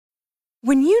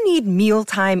When you need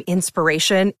mealtime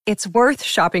inspiration, it's worth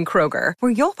shopping Kroger,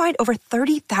 where you'll find over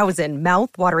 30,000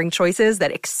 mouth-watering choices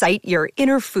that excite your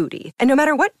inner foodie. And no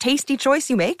matter what tasty choice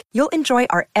you make, you'll enjoy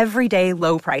our everyday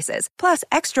low prices, plus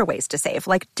extra ways to save,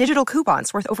 like digital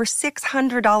coupons worth over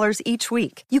 $600 each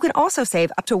week. You can also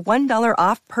save up to $1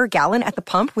 off per gallon at the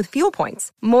pump with fuel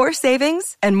points. More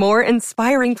savings and more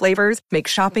inspiring flavors make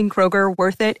shopping Kroger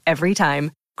worth it every time.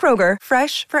 Kroger,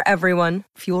 fresh for everyone.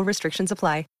 Fuel restrictions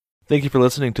apply. Thank you for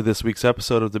listening to this week's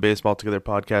episode of the Baseball Together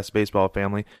podcast, Baseball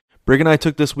Family. Brig and I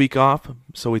took this week off,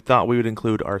 so we thought we would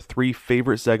include our 3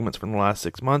 favorite segments from the last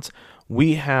 6 months.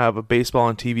 We have baseball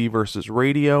on TV versus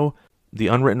radio, the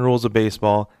unwritten rules of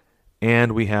baseball,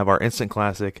 and we have our instant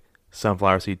classic,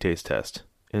 Sunflower Seed Taste Test.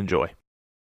 Enjoy.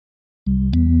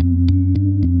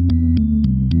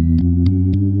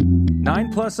 Nine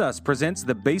Plus Us presents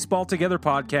the Baseball Together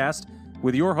podcast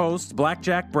with your hosts,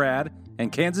 Blackjack Brad and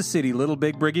Kansas City Little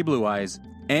Big Briggy Blue Eyes.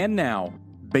 And now,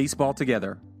 Baseball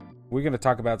Together. We're going to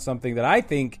talk about something that I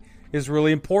think is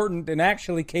really important and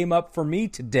actually came up for me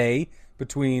today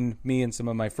between me and some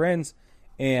of my friends,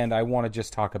 and I want to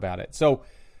just talk about it. So,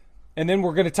 and then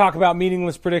we're going to talk about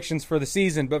meaningless predictions for the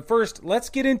season. But first, let's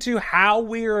get into how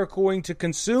we are going to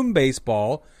consume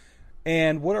baseball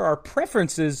and what are our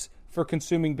preferences for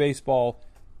consuming baseball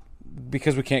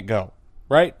because we can't go,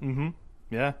 right? Mm-hmm.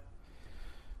 Yeah.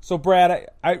 So, Brad,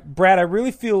 I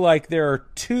really feel like there are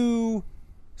 2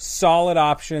 solid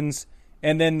options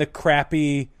and then the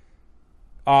crappy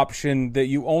option that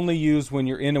you only use when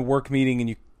you're in a work meeting and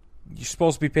you're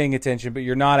supposed to be paying attention, but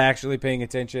you're not actually paying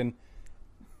attention.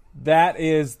 That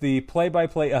is the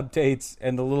play-by-play updates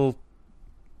and the little,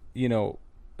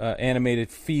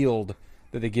 animated field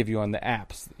that they give you on the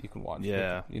apps that you can watch.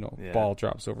 Yeah. Ball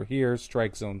drops over here,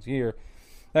 strike zones here.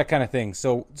 That kind of thing.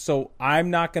 So I'm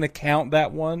not going to count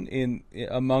that one in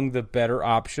among the better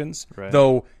options. Right.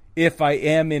 Though if I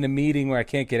am in a meeting where I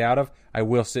can't get out of, I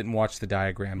will sit and watch the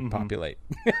diagram populate.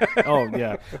 Oh,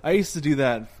 yeah. I used to do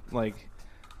that. Like,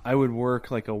 I would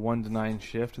work like a 1 to 9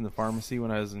 shift in the pharmacy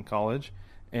when I was in college.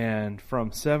 And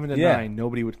from 7 to 9,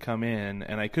 nobody would come in,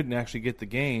 and I couldn't actually get the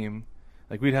game.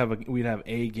 Like, we'd have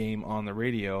a game on the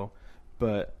radio,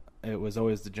 but it was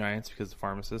always the Giants because the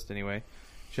pharmacist anyway.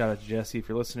 Shout out to Jesse if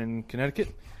you're listening in Connecticut.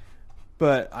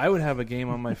 But I would have a game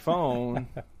on my phone,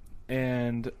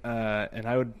 and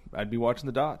I'd be watching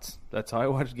the dots. That's how I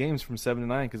watched games from 7 to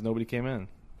 9 because nobody came in.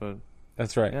 But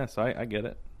that's right. Yeah, so I get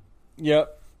it.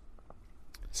 Yep.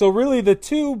 So really, the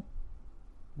 2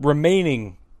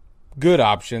 remaining good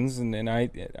options, and I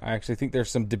actually think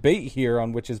there's some debate here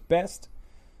on which is best,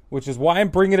 which is why I'm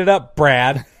bringing it up,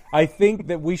 Brad. I think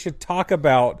that we should talk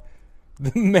about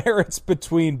the merits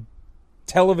between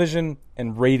television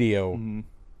and radio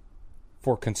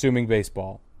for consuming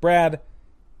baseball. Brad,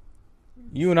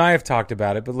 you and I have talked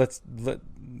about it, but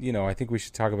I think we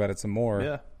should talk about it some more.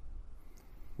 Yeah.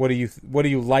 What do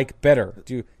you like better?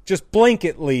 Do you just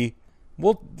blanketly?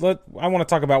 I want to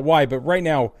talk about why, but right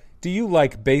now, do you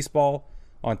like baseball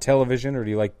on television or do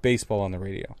you like baseball on the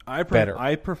radio? Better.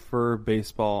 I prefer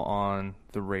baseball on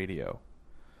the radio.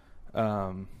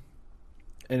 And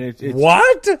it's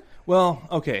what? Well,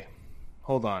 okay.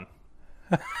 Hold on.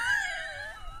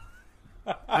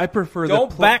 I prefer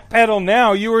Don't backpedal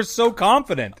now. You were so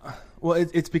confident. Well,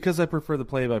 it's because I prefer the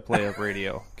play-by-play of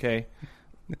radio, okay?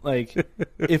 Like,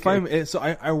 if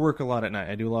I work a lot at night.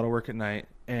 I do a lot of work at night,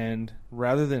 and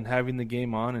rather than having the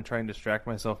game on and trying to distract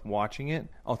myself watching it,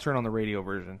 I'll turn on the radio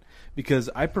version because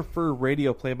I prefer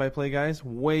radio play-by-play guys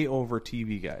way over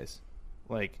TV guys,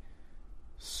 like,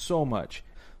 so much.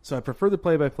 So I prefer the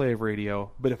play-by-play of radio,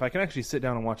 but if I can actually sit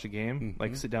down and watch a game,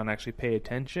 like sit down and actually pay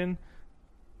attention,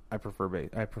 I prefer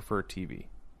TV.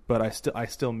 But I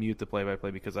still mute the play-by-play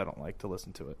because I don't like to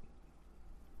listen to it.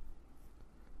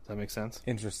 Does that make sense?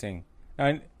 Interesting.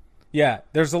 Yeah,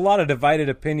 there's a lot of divided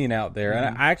opinion out there,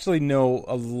 and I actually know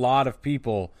a lot of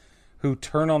people who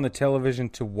turn on the television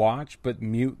to watch but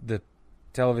mute the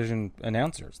television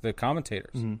announcers, the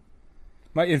commentators.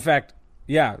 In fact,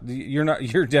 yeah,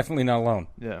 you're definitely not alone.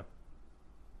 Yeah.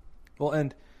 Well,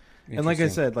 and like I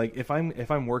said, like if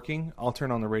I'm working, I'll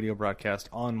turn on the radio broadcast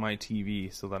on my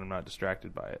TV so that I'm not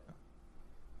distracted by it.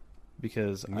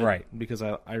 Because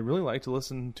I really like to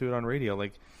listen to it on radio.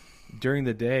 Like during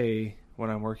the day when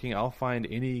I'm working, I'll find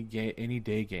any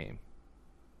day game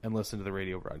and listen to the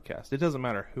radio broadcast. It doesn't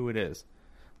matter who it is.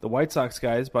 The White Sox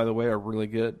guys, by the way, are really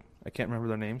good. I can't remember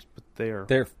their names, but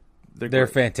they're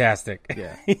fantastic.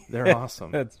 Yeah, they're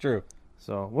awesome. That's true.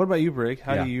 So, what about you, Brig?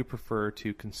 How do you prefer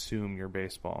to consume your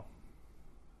baseball?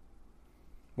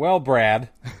 Well, Brad,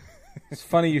 it's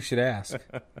funny you should ask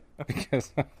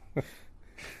because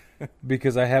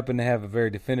because I happen to have a very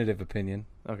definitive opinion.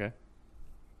 Okay.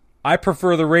 I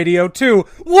prefer the radio too.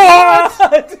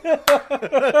 What?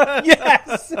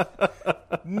 Yes.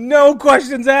 No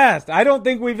questions asked. I don't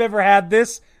think we've ever had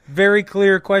this very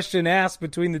clear question asked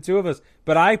between the two of us,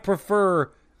 but I prefer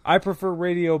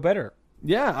radio better.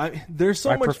 Yeah, there's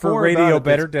so I much prefer more radio about it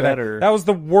better. that's better. That was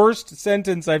the worst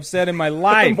sentence I've said in my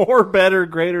life. More, better,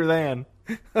 greater than.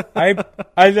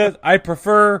 I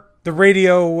prefer the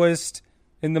radioist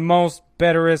in the most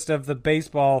betterest of the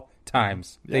baseball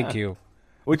times. Thank you.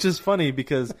 Which is funny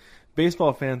because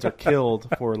baseball fans are killed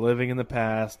for living in the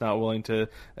past, not willing to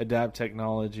adapt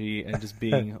technology, and just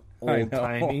being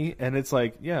old-timey. And it's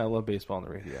like, yeah, I love baseball on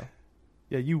the radio.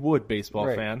 Yeah, you would, baseball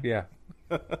fan. Yeah.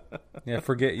 Yeah,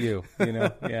 forget you.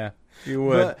 Yeah, you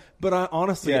would. But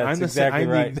honestly, Yeah, I'm the exactly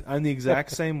right. I'm the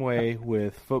exact same way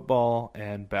with football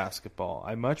and basketball.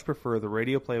 I much prefer the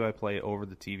radio play-by-play over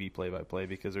the TV play-by-play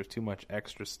because there's too much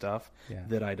extra stuff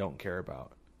that I don't care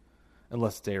about.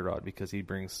 Unless it's A-Rod, because he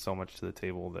brings so much to the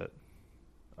table that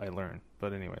I learn.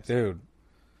 But anyways. Dude.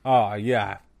 Oh,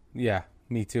 yeah. Yeah,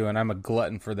 me too. And I'm a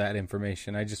glutton for that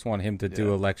information. I just want him to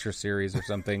do a lecture series or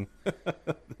something.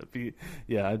 I'd be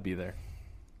there.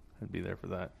 I'd be there for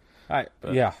that.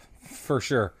 Yeah, for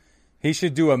sure. He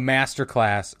should do a master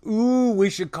class. Ooh, we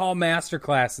should call master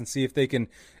class and see if they can.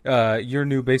 Your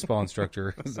new baseball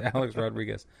instructor is Alex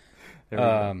Rodriguez.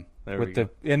 There we go.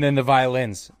 And then the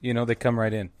violins, they come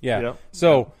right in. Yeah. Yep.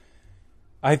 So,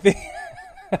 I think,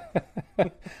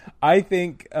 I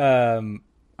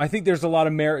think there's a lot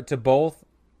of merit to both.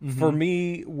 Mm-hmm. For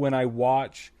me, when I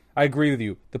watch, I agree with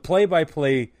you. The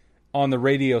play-by-play on the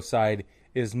radio side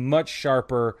is much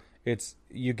sharper.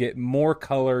 You get more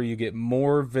color, you get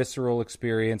more visceral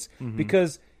experience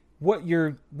because what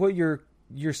you're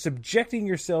subjecting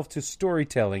yourself to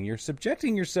storytelling. You're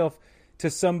subjecting yourself to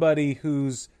somebody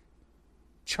who's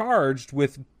charged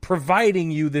with providing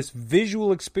you this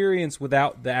visual experience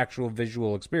without the actual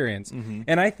visual experience. Mm-hmm.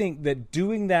 And I think that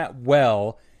doing that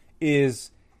well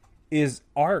is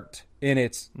art in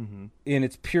its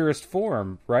purest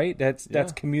form, right?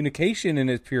 That's communication in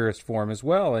its purest form as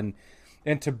well.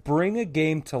 And to bring a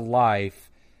game to life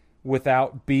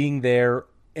without being there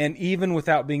and even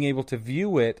without being able to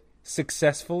view it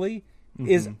successfully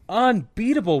is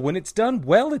unbeatable. When it's done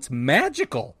well, it's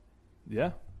magical.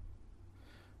 Yeah.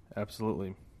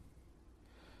 Absolutely.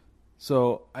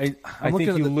 So I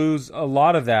think you lose a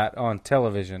lot of that on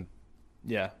television.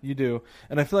 Yeah, you do.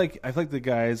 And I feel like the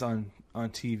guys on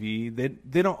TV,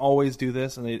 they don't always do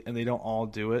this, and they don't all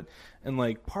do it. And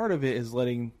like part of it is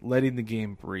letting the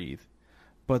game breathe.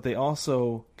 But they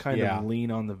also kind of lean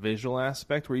on the visual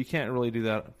aspect where you can't really do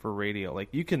that for radio. Like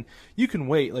you can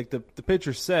wait, like the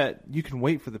pitcher's set, you can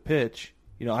wait for the pitch.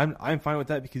 I'm fine with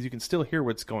that because you can still hear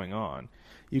what's going on.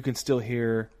 You can still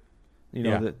hear, you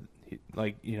can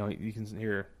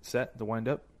hear set, the wind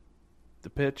up, the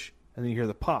pitch, and then you hear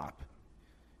the pop.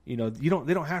 They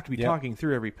don't have to be talking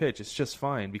through every pitch. It's just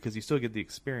fine because you still get the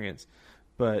experience.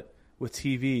 But with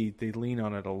TV, they lean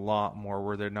on it a lot more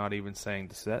where they're not even saying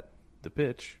the set, the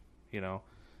pitch,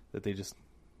 that they just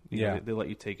they let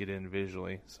you take it in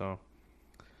visually. So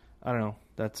I don't know.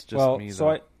 That's just me.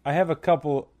 So I have a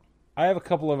couple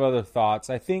of other thoughts.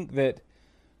 I think that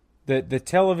the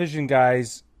television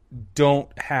guys don't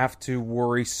have to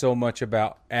worry so much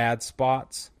about ad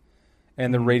spots,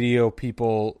 and the radio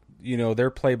people,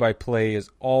 their play-by-play is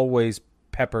always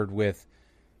peppered with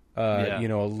a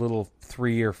little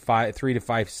 3 to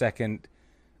 5 second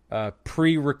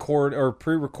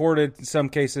pre-recorded in some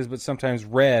cases, but sometimes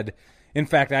read. In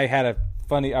fact, I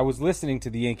was listening to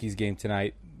the Yankees game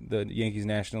tonight, the Yankees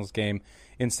Nationals game,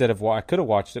 instead of I could have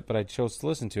watched it, but I chose to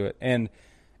listen to it. And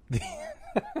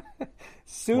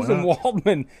Susan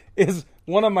Waldman is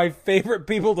one of my favorite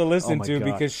people to listen to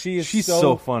because she's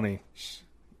so funny.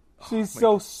 She's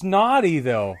so snotty,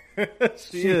 though.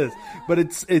 She is, but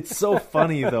it's so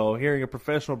funny though hearing a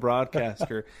professional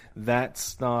broadcaster that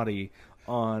snotty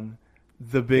on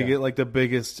the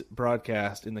biggest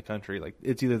broadcast in the country. Like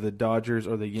it's either the Dodgers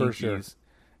or the Yankees, sure.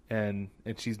 and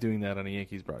she's doing that on a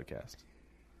Yankees broadcast.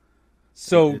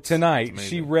 So tonight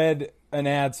she read an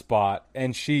ad spot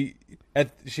and she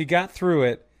got through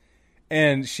it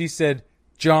and she said,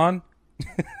 "John,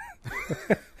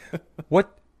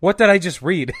 what did I just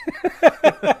read?"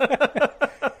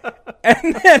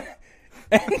 and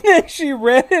then she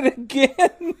read it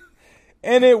again.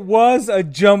 And it was a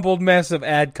jumbled mess of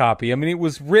ad copy. I mean, it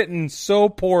was written so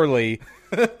poorly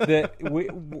that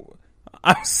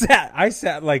I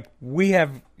sat like, we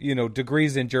have,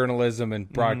 degrees in journalism and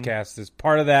broadcast as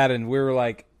part of that. And we were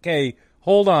like, okay,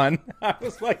 hold on. I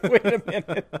was like, wait a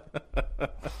minute.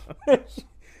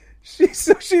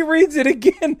 She reads it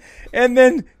again, and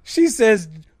then she says,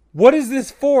 "What is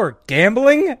this for?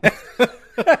 Gambling?"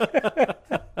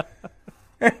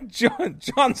 And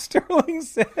John Sterling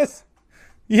says,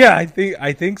 "Yeah, I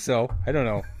think so. I don't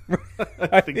know.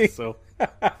 I think so."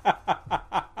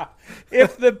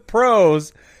 If the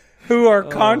pros who are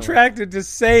contracted to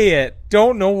say it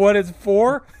don't know what it's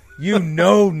for,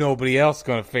 nobody else is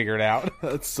going to figure it out.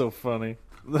 That's so funny.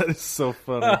 That is so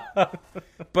funny.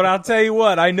 But I'll tell you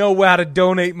what, I know how to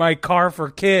donate my car for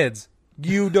kids.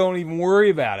 You don't even worry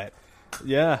about it.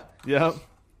 Yeah. Yep.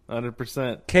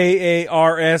 100%.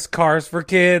 KARS, Cars for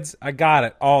Kids. I got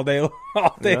it all day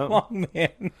long,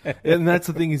 man. And that's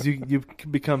the thing is you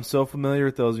become so familiar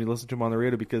with those when you listen to them on the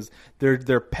radio because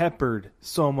they're peppered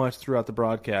so much throughout the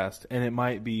broadcast, and it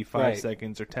might be 5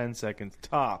 seconds or 10 seconds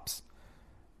tops,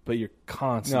 but you're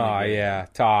constantly. Oh yeah,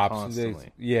 tops.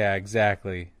 Constantly. Yeah,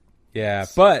 exactly. Yeah,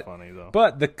 So but funny, though.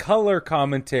 But the color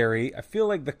commentary, I feel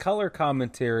like the color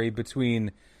commentary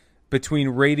between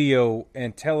radio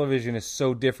and television is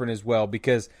so different as well,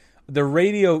 because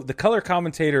the color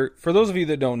commentator, for those of you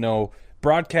that don't know,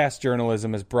 broadcast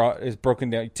journalism is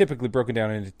typically broken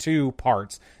down into two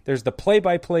parts. There's the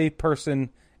play-by-play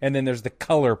person, and then there's the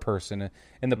color person.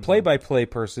 And the play-by-play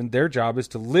person, their job is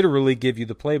to literally give you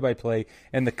the play-by-play,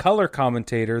 and the color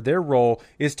commentator, their role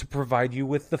is to provide you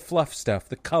with the fluff stuff,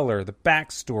 the color, the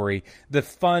backstory, the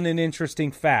fun and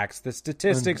interesting facts, the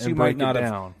statistics you might not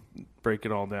have. Break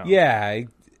it all down. Yeah,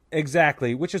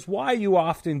 exactly. Which is why you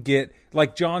often get,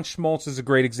 like John Schmaltz is a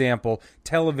great example.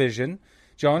 Television.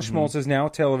 John Schmaltz is now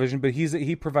television, but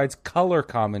he provides color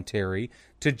commentary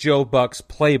to Joe Buck's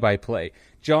play-by-play.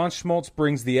 John Schmaltz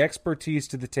brings the expertise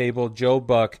to the table. Joe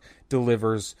Buck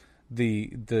delivers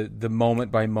the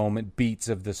moment-by-moment beats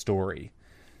of the story.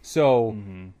 So,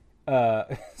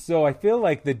 so I feel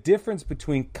like the difference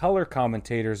between color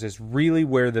commentators is really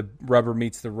where the rubber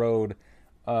meets the road.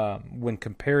 When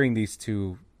comparing these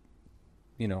two,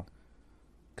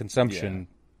 consumption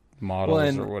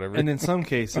models or whatever. And in some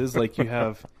cases, like you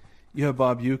have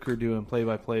Bob Uecker doing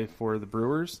play-by-play for the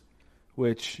Brewers,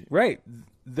 which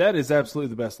that is absolutely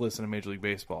the best listen in Major League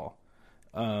Baseball.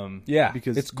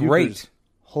 Because it's Uecker's great,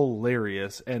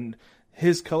 hilarious, and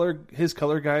his color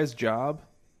guy's job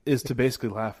is to basically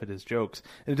laugh at his jokes.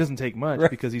 And it doesn't take much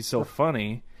because he's so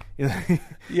funny.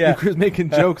 Uecker's making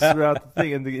jokes throughout the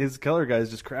thing, and his color guy is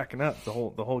just cracking up the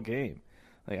whole game.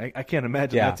 Like I can't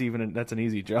imagine that's an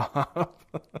easy job.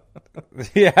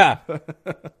 Yeah.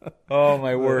 Oh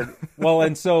my word. Well,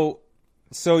 and so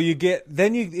you get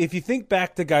if you think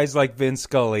back to guys like Vin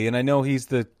Scully, and I know he's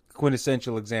the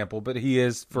quintessential example, but he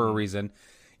is for a reason.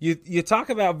 You talk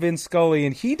about Vin Scully,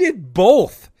 and he did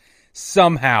both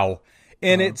somehow,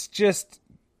 and it's just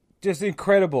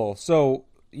incredible. So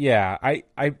yeah,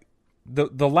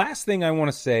 the last thing I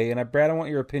want to say, and Brad, I want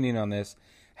your opinion on this.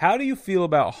 How do you feel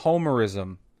about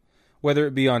homerism, whether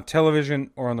it be on television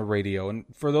or on the radio? And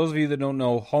for those of you that don't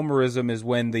know, homerism is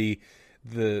when the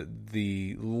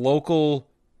local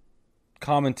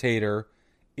commentator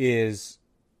is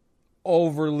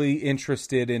overly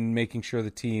interested in making sure the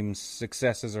team's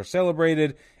successes are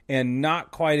celebrated and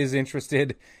not quite as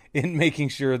interested in making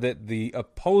sure that the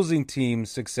opposing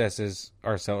team's successes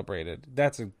are celebrated.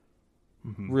 That's a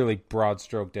really broad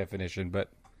stroke definition, but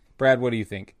Brad, what do you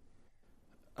think?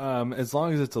 As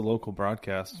long as it's a local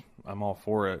broadcast, I'm all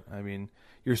for it. I mean,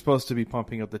 you're supposed to be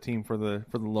pumping up the team for the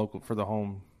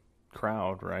home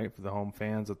crowd, right? For the home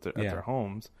fans at their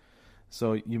homes.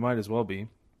 So you might as well be.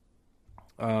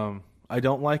 I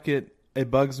don't like it.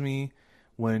 It bugs me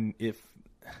when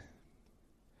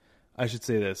I should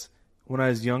say this. When I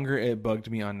was younger, it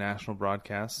bugged me on national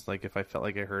broadcasts, like if I felt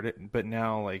like I heard it. But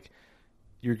now, like,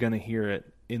 you're gonna hear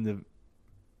it in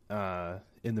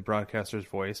the broadcaster's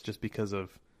voice just because of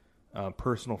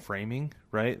personal framing,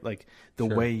 right? Like the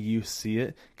way you see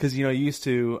it. Because, I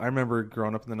remember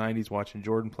growing up in the 90s watching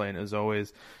Jordan play, and it was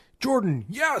always, Jordan,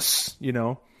 yes!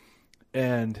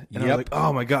 And I was like,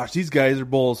 oh my gosh, these guys are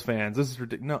Bulls fans. This is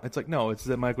ridiculous. No, it's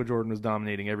that Michael Jordan was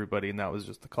dominating everybody, and that was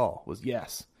just the call, was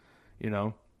yes,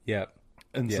 Yep.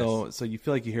 And so you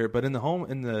feel like you hear it. But in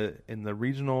the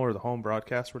regional or the home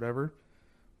broadcast or whatever,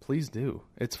 please do.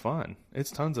 It's fun.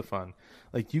 It's tons of fun.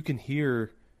 Like, you can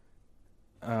hear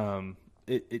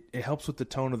it helps with the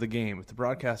tone of the game. If the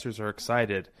broadcasters are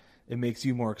excited, it makes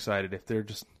you more excited. If they're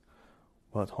just,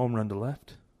 it's home run to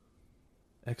left.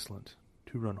 Excellent.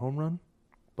 2-run home run.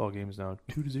 Ball game is now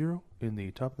 2-0 in the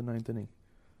top of the 9th inning.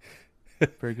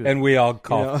 Very good. And we all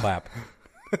clap.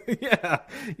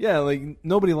 Yeah. Like,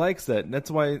 nobody likes that. And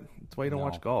that's why you don't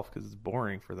watch golf, because it's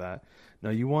boring for that. No,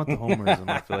 you want the homerism.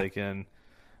 I feel like, and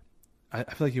I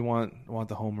feel like you want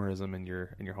the homerism in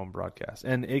your home broadcast,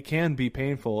 and it can be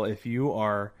painful if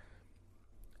your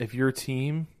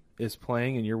team is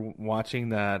playing and you're watching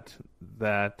that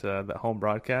home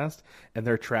broadcast and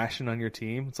they're trashing on your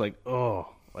team. It's like, oh,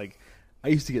 like I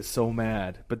used to get so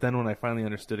mad, but then when I finally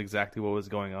understood exactly what was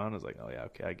going on, I was like, oh yeah,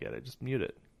 okay, I get it. Just mute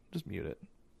it.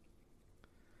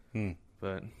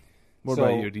 But what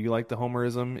about you? Do you like the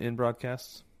homerism in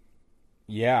broadcasts?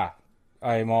 Yeah,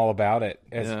 I'm all about it.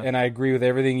 And I agree with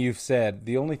everything you've said.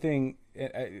 The only thing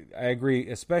I agree,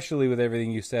 especially with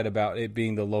everything you said about it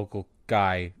being the local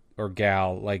guy or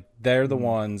gal, like they're the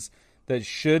ones that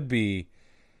should be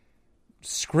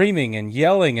screaming and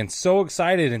yelling and so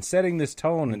excited and setting this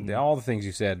tone and all the things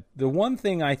you said. The one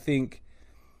thing I think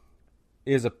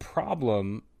is a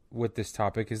problem with this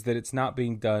topic is that it's not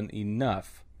being done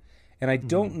enough. And I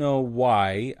don't know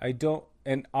why.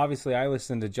 And obviously I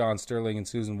listen to John Sterling and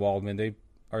Susan Waldman. They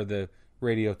are the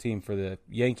radio team for the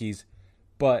Yankees.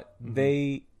 But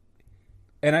I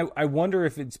wonder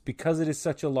if it's because it is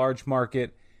such a large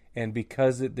market and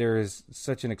because there is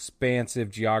such an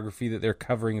expansive geography that they're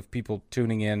covering of people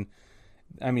tuning in.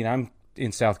 I mean, I'm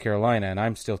in South Carolina and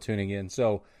I'm still tuning in.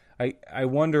 So I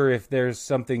wonder if there's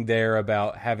something there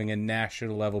about having a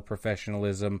national level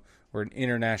professionalism or an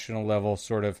international level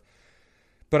sort of.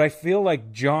 But I feel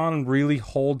like John really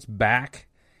holds back,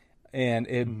 and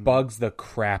it bugs the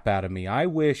crap out of me. I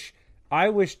wish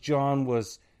John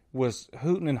was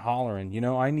hooting and hollering. You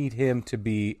know, I need him to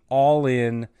be all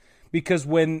in, because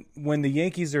when the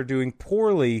Yankees are doing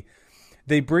poorly,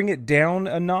 they bring it down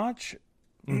a notch,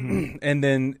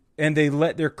 and they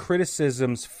let their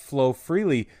criticisms flow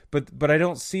freely. But I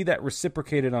don't see that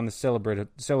reciprocated on the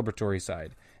celebratory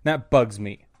side. That bugs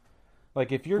me.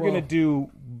 Like, if you're going to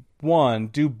do one,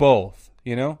 do both,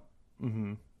 you know?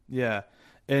 Mm-hmm. Yeah.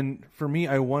 And for me,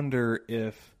 I wonder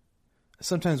if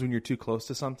sometimes when you're too close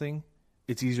to something,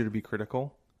 it's easier to be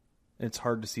critical. It's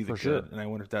hard to see the good. And I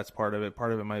wonder if that's part of it.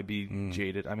 Part of it might be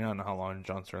jaded. I mean, I don't know how long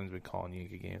John Sterling's been calling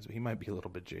Yankee games, but he might be a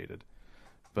little bit jaded.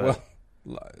 But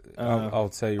I'll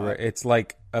tell you right. It's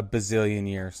like a bazillion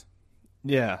years.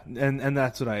 Yeah. And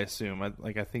that's what I assume.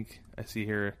 I think I see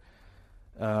here.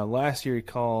 Last year he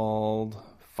called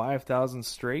 5,000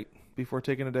 straight before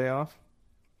taking a day off.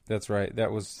 That's right.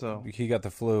 That was he got the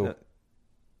flu.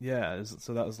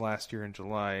 So that was last year in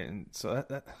July, and so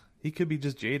that he could be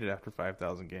just jaded after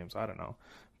 5,000 games. I don't know,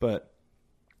 but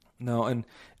no.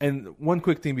 And one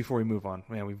quick thing before we move on,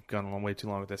 man, we've gone a long way too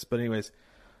long with this. But anyways,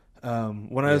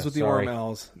 when I was with the Orem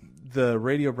Owls, the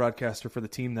radio broadcaster for the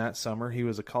team that summer, he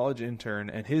was a college intern,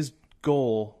 and his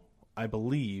goal, I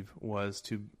believe, was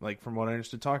to, like, from what I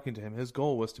understood talking to him, his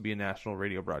goal was to be a national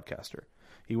radio broadcaster.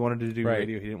 He wanted to do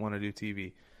radio. He didn't want to do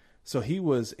TV. So he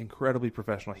was incredibly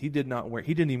professional. He didn't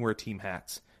even wear team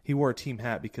hats. He wore a team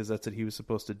hat because that's what he was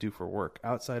supposed to do for work.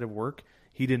 Outside of work,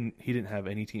 he didn't have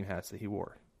any team hats that he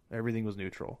wore. Everything was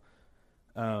neutral.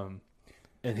 And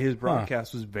his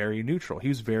broadcast was very neutral. He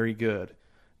was very good,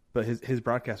 but his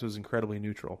broadcast was incredibly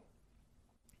neutral.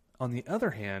 On the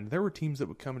other hand, there were teams that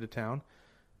would come into town.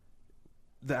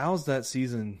 The Owls that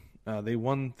season, they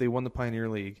won the Pioneer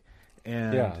League,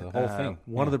 and the whole thing.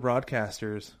 One of the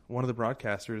broadcasters,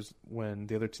 when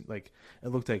the other it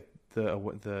looked like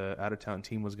the out of town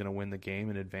team was going to win the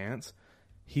game in advance,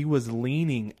 he was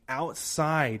leaning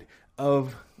outside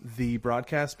of the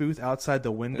broadcast booth, outside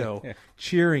the window,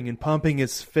 cheering and pumping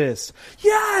his fists.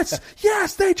 Yes,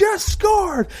 they just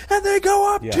scored, and they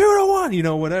go up 2-1. You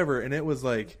know, whatever, and it was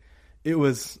like. I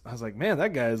was like, man,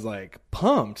 that guy's like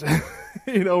pumped.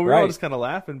 We were all just kind of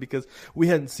laughing because we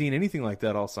hadn't seen anything like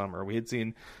that all summer. We had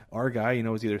seen our guy,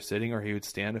 was either sitting or he would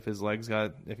stand if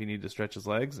he needed to stretch his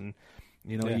legs. And,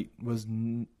 he was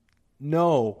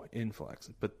no influx.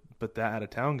 But that out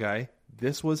of town guy,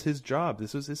 this was his job.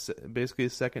 This was basically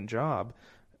his second job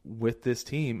with this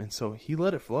team. And so he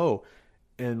let it flow.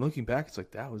 And looking back, it's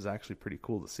like, that was actually pretty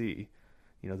cool to see.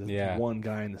 One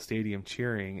guy in the stadium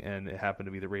cheering, and it happened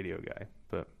to be the radio guy.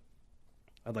 But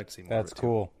I'd like to see more. That's of it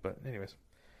cool. Too. But anyways,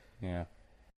 yeah.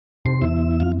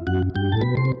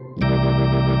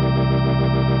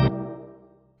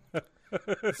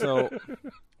 So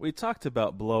we talked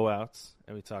about blowouts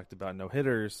and we talked about no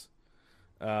hitters.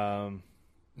 Let's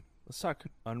talk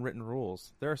unwritten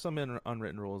rules. There are some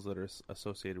unwritten rules that are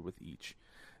associated with each.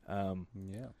 And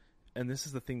this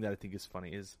is the thing that I think is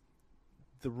funny is.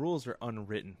 The rules are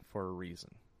unwritten for a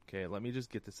reason. Okay, let me just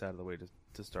get this out of the way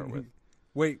to start with.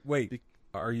 Wait.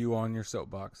 Are you on your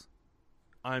soapbox?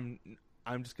 I'm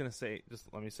just gonna say.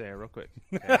 Just let me say it real quick.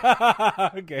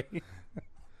 Okay.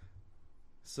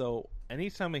 So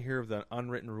anytime I hear of the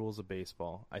unwritten rules of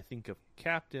baseball, I think of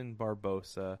Captain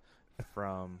Barbosa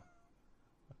from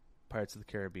Pirates of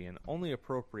the Caribbean. Only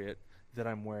appropriate that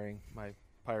I'm wearing my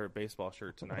pirate baseball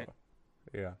shirt tonight.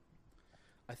 Yeah.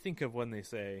 I think of when they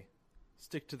say,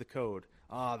 stick to the code.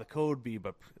 The code be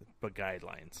but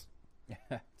guidelines.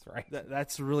 That's right.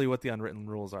 That's really what the unwritten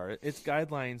rules are. It's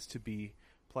guidelines to be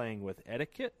playing with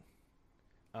etiquette.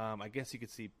 I guess you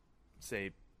could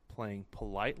say playing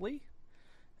politely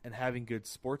and having good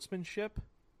sportsmanship.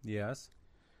 Yes.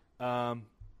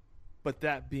 But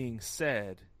that being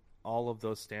said, all of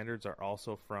those standards are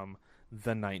also from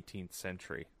the 19th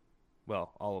century.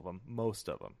 Well, all of them, most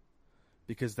of them,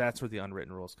 because that's where the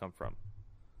unwritten rules come from.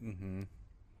 Mm-hmm.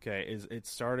 Okay, it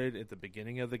started at the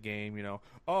beginning of the game,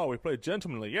 oh, we play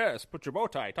gentlemanly, yes, put your bow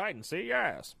tie tight and say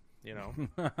yes,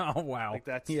 Oh, wow. Like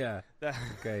that's, yeah. That,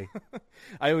 Okay.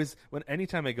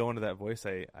 Anytime I go into that voice,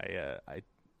 I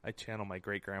channel my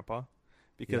great grandpa,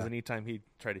 because anytime he'd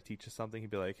try to teach us something,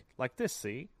 he'd be like this,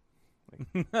 see?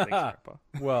 Like, thanks, Grandpa.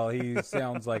 Well, he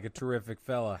sounds like a terrific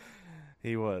fella.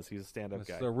 He's a stand-up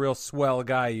guy. A real swell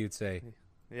guy, you'd say.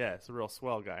 Yeah, it's a real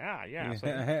swell guy. Yeah.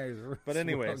 So. But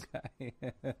anyways,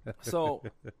 so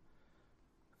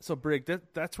Brig,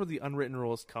 that's where the unwritten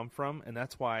rules come from, and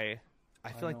that's why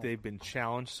I feel like they've been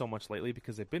challenged so much lately,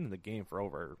 because they've been in the game for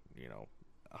over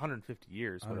 150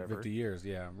 years, whatever. 150 years,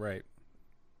 yeah, right.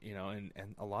 And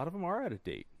a lot of them are out of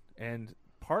date, and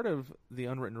part of the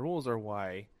unwritten rules are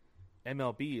why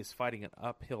MLB is fighting an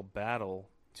uphill battle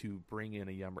to bring in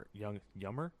a younger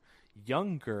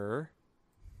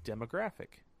demographic.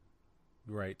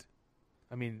 Right.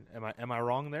 I mean, am I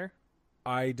wrong there?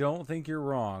 I don't think you're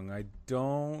wrong.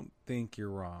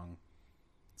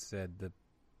 Said the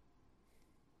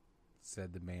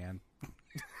man.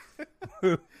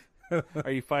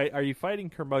 Are you fighting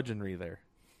curmudgeonry there?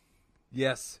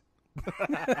 Yes.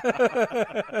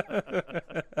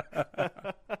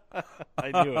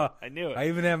 I knew it. I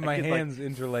even have my hands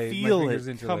interlaced. Feel my fingers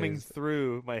it interlaced. coming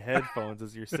through my headphones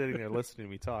as you're sitting there listening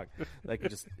to me talk.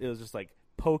 It was just like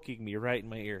poking me right in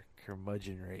my ear.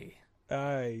 Curmudgeonry.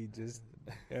 I just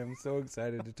am so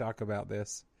excited to talk about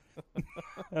this.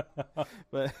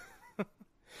 But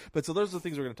so those are the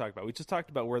things we're going to talk about. We just talked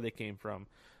about where they came from.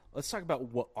 Let's talk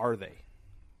about what are they?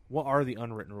 What are the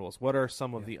unwritten rules? What are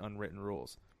some of the unwritten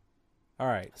rules? All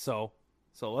right. So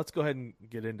let's go ahead and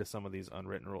get into some of these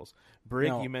unwritten rules.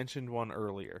 Brig, you mentioned one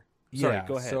earlier. Sorry,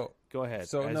 go ahead. Go ahead.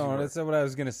 So no, that's not what I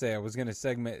was going to say. I was going to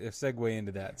segue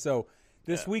into that. So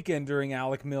this weekend during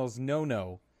Alec Mills'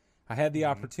 No-No, I had the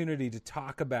opportunity to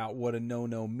talk about what a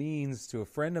no-no means to a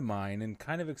friend of mine and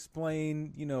kind of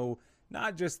explain,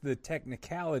 not just the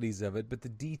technicalities of it, but the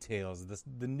details,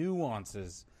 the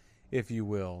nuances, if you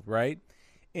will, right?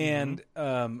 And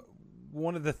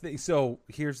one of the things. So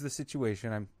here's the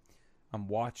situation. I'm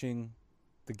watching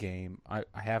the game. I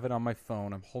have it on my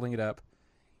phone. I'm holding it up,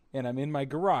 and I'm in my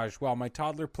garage while my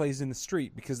toddler plays in the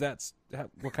street, because that's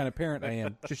what kind of parent I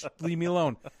am. Just leave me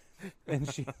alone.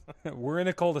 And we're in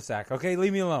a cul-de-sac. Okay,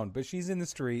 leave me alone. But she's in the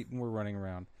street, and we're running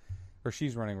around, or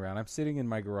she's running around. I'm sitting in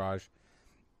my garage,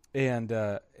 and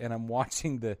I'm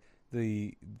watching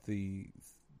the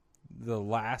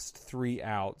last 3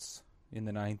 outs in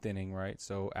the 9th inning, right?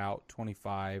 So out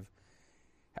 25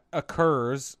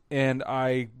 occurs, and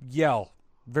I yell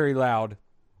very loud,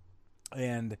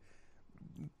 and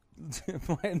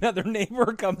another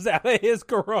neighbor comes out of his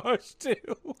garage too.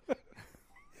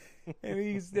 And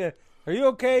he said, "Are you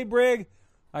okay, Brig?"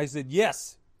 I said,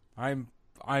 "Yes, I'm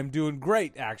doing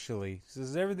great, actually." He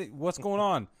says, "Everything, what's going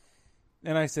on?"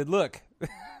 And I said, "Look,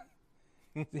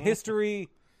 history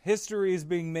is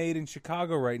being made in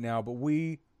Chicago right now, but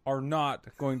we are not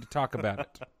going to talk about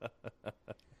it."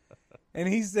 And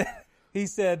he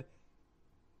said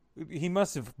he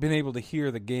must have been able to hear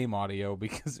the game audio,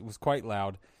 because it was quite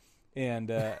loud.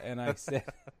 And I said,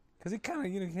 because he kind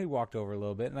of he walked over a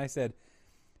little bit, and I said,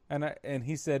 and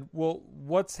he said, "Well,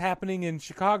 what's happening in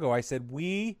Chicago?" I said,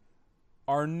 "We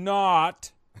are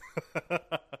not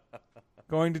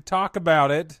going to talk about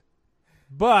it,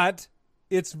 but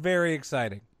it's very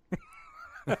exciting."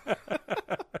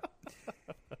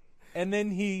 And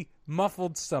then he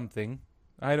muffled something.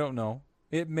 I don't know.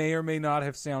 It may or may not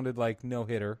have sounded like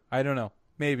no-hitter. I don't know.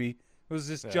 Maybe. It was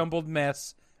this jumbled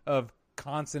mess of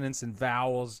consonants and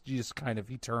vowels. He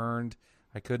turned.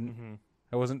 I couldn't.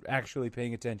 I wasn't actually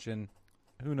paying attention.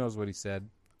 Who knows what he said?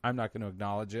 I'm not going to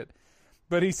acknowledge it.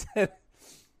 But he said,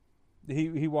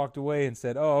 he walked away and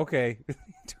said, "Oh, okay." He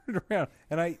turned around,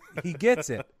 and he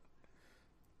gets it.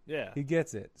 Yeah. He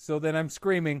gets it. So then I'm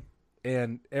screaming,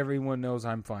 and everyone knows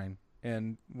I'm fine,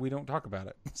 and we don't talk about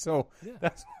it. So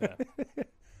that's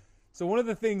So one of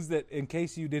the things that, in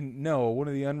case you didn't know, one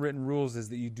of the unwritten rules is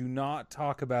that you do not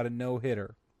talk about a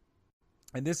no-hitter.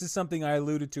 And this is something I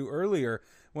alluded to earlier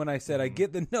when I said I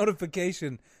get the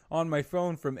notification on my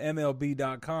phone from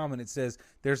MLB.com, and it says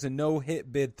there's a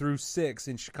no-hit bid through 6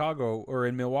 in Chicago or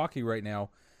in Milwaukee right now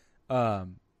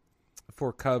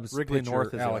for Cubs Wrigley pitcher North,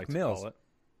 as they Alec like to Mills. call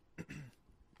it.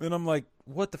 And I'm like,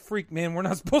 what the freak, man? We're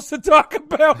not supposed to talk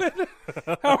about it.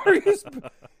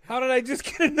 How did I just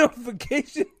get a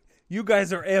notification? You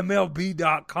guys are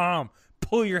MLB.com.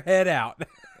 Pull your head out.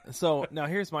 So now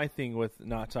here's my thing with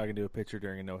not talking to a pitcher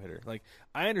during a no-hitter. Like,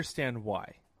 I understand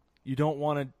why. You don't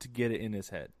want to get it in his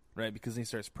head, right? Because he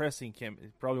starts pressing, he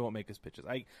probably won't make his pitches.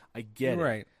 I get it.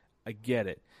 Right. I get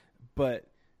it. But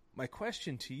my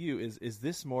question to you is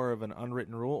this more of an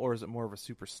unwritten rule or is it more of a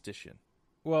superstition?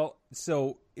 Well,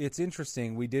 so it's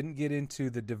interesting. We didn't get into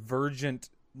the divergent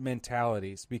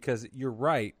mentalities because you're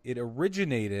right. It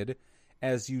originated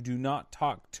as you do not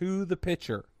talk to the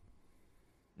pitcher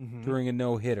during a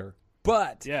no-hitter.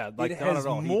 But Yeah, like, it not has at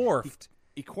all. morphed.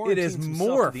 He It quarantines has himself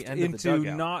morphed to the end of the into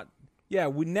dugout. not. Yeah,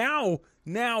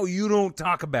 now you don't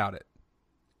talk about it.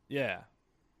 Yeah.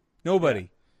 Nobody.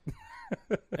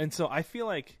 And so I feel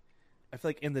like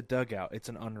in the dugout it's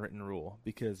an unwritten rule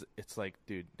because it's like,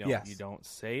 dude, Yes. you don't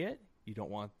say it. You don't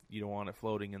want it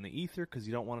floating in the ether because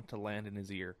you don't want it to land in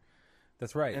his ear.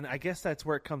 That's right. And I guess that's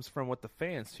where it comes from with the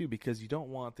fans too, because you don't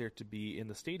want there to be in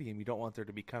the stadium. You don't want there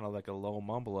to be kind of like a low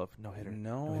mumble of no hitter.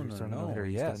 no. No-hitter.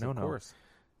 He's Yes, got a of no-no. course.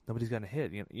 Nobody's gonna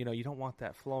hit. You know, you don't want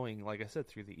that flowing, like I said,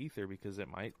 through the ether because it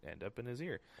might end up in his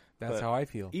ear. That's But how I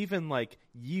feel. even like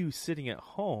you sitting at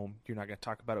home, you're not gonna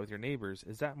talk about it with your neighbors.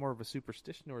 Is that more of a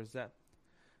superstition, or does that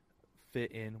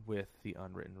fit in with the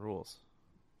unwritten rules?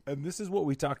 And this is what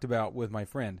we talked about with my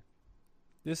friend.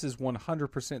 This is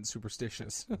 100%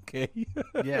 superstitious, okay?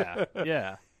 Yeah,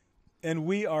 yeah. And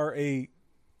we are a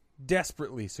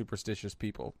desperately superstitious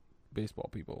people, baseball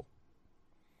people.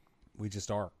 We just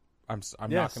are. I'm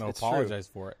not Yes, going to it's true. apologize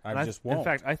for it. I just won't. In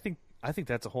fact, I think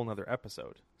that's a whole nother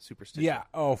episode. Superstition. Yeah,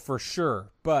 oh, for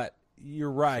sure. But you're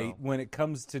right So- when it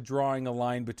comes to drawing a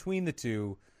line between the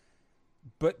two.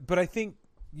 But I think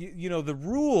you know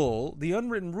the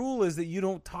unwritten rule is that you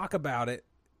don't talk about it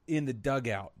in the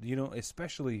dugout. You don't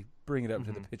especially bring it up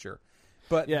to the pitcher.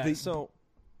 But Yeah. but Sorry,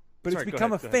 it's go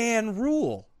become ahead, a go ahead. fan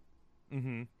rule.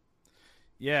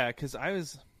 Yeah, because I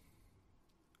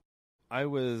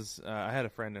had a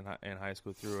friend in high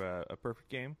school through a perfect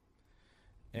game.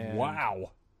 And,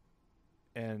 Wow.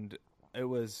 And it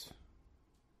was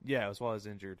while I was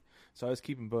injured. So I was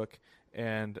keeping book,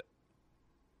 and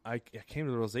I came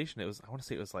to the realization I want to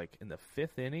say it was like in the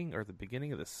 5th inning or the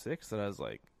beginning of the 6th that I was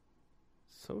like,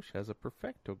 Soch has a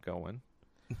perfecto going.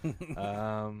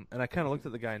 And I kind of looked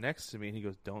at the guy next to me, and he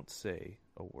goes, "Don't say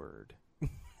a word."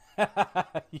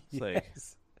 It's like,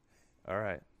 Yes. all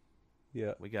right,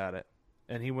 Yeah. we got it.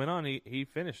 And he went on. He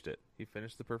finished it. He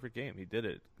finished the perfect game. He did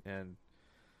it. And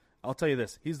I'll tell you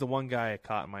this: he's the one guy I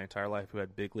caught in my entire life who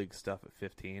had big league stuff at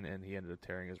 15, and he ended up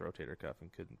tearing his rotator cuff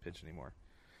and couldn't pitch anymore.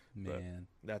 Man.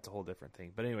 But that's a whole different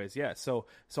thing. But anyways, yeah. So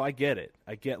I get it.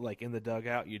 I get, like, in the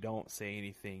dugout, you don't say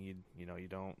anything. You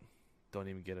don't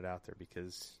even get it out there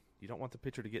because you don't want the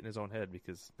pitcher to get in his own head,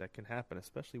 because that can happen,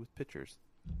 especially with pitchers.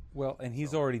 Well, and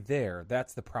he's already there.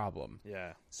 That's the problem.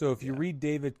 Yeah. So if you read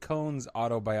David Cohn's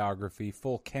autobiography,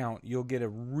 Full Count, you'll get a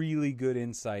really good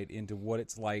insight into what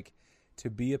it's like to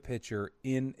be a pitcher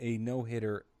in a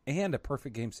no-hitter and a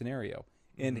perfect game scenario.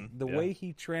 And the way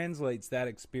he translates that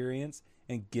experience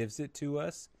and gives it to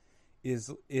us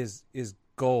is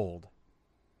gold.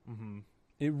 Mm-hmm.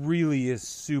 It really is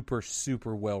super,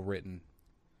 super well written.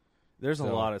 There's a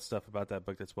So- lot of stuff about that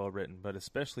book that's well written, but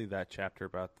especially that chapter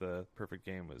about the perfect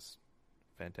game was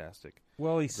fantastic.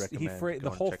 Well, Recommend the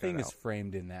going whole check thing that is out.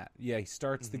 framed in that. Yeah, he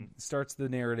starts the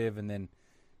narrative, and then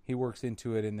he works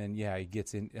into it, and then he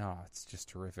gets in. Oh, it's just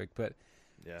terrific. But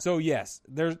Yeah. so yes,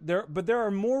 there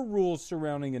are more rules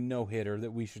surrounding a no hitter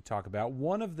that we should talk about.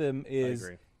 One of them is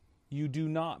agree. you do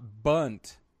not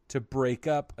bunt to break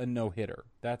up a no hitter.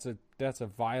 That's a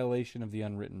violation of the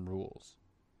unwritten rules.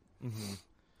 Mm-hmm.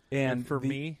 And for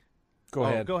me, go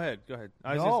ahead. Go ahead.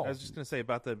 I No. was just going to say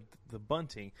about the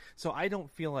bunting. So I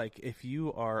don't feel like if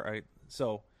you are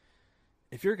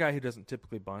if you're a guy who doesn't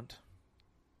typically bunt,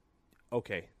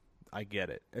 okay, I get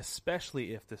it.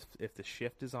 Especially if the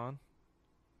shift is on,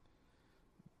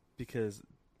 because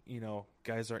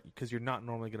guys aren't, because you're not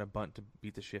normally going to bunt to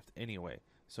beat the shift anyway.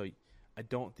 So I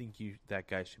don't think that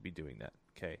guy should be doing that.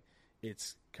 Okay,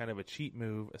 it's kind of a cheap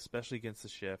move, especially against the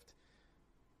shift.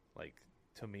 Like,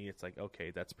 to me, it's like,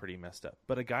 okay, that's pretty messed up.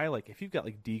 But a guy like, if you've got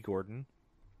like D. Gordon,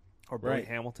 or Billy Right.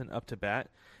 Hamilton up to bat,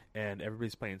 and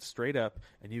everybody's playing straight up,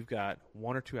 and you've got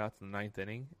 1 or 2 outs in the 9th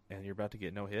inning, and you're about to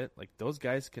get no hit, like those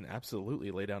guys can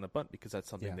absolutely lay down a bunt because that's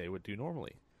something Yeah. they would do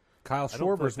normally, Kyle I don't feel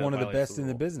Schwarber's like one that of the violates best the in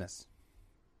the rule. business.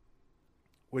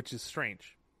 which is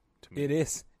strange to me. It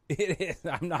is. It is.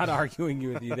 I'm not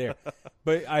arguing with you there,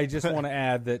 but I just want to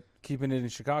add that keeping it in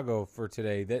Chicago for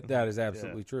today, that is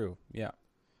absolutely true. Yeah.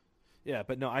 Yeah,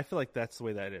 but no, I feel like that's the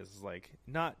way that is. Like,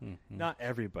 not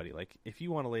everybody. Like, if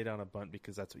you want to lay down a bunt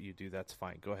because that's what you do, that's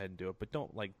fine. Go ahead and do it. But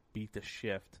don't, like, beat the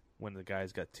shift when the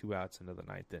guy's got 2 outs into the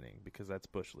 9th inning because that's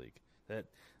Bush League. That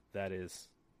is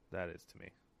to me.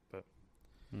 But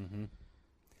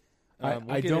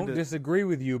I don't disagree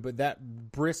with you, but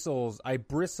I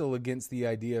bristle against the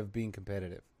idea of being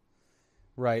competitive.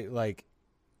 Right? Like,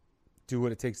 do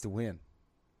what it takes to win.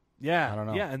 Yeah, I don't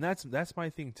know. Yeah, and that's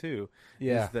my thing too.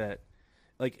 Yeah. Is that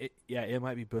like it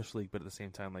might be Bush League, but at the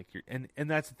same time, like you're and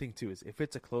that's the thing too is if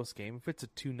it's a close game, if it's a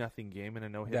 2-0 game and a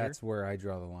no hitter, That's where I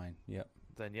draw the line. Yep.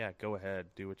 then yeah, go ahead,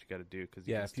 do what you got to do because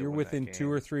Yeah, if you're within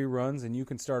 2 or 3 runs and you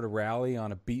can start a rally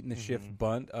on a beat in the shift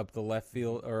bunt up the left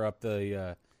field or up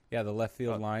the the left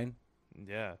field line,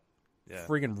 yeah,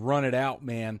 friggin' run it out,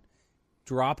 man.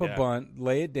 Drop a Yeah. bunt,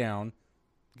 lay it down.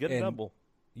 get a and- double.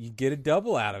 You get a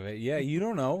double out of it. Yeah, you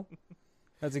don't know.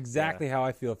 That's exactly how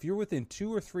I feel. If you're within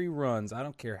 2 or 3 runs, I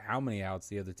don't care how many outs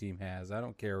the other team has. I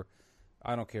don't care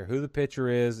who the pitcher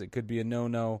is. It could be a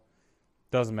no-no.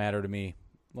 Doesn't matter to me.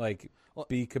 Like,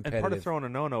 be competitive. And part of throwing a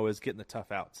no-no is getting the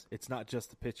tough outs. It's not just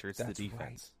the pitcher; it's That's the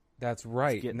defense. That's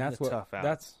right. getting And that's the what tough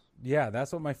outs.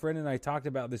 that's what my friend and I talked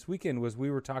about this weekend was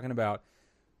we were talking about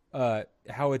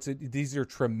how these are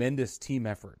tremendous team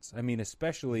efforts. I mean,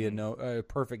 especially a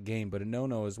perfect game, but a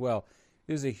no-no as well.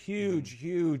 It was a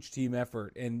huge team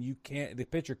effort, and the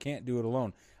pitcher can't do it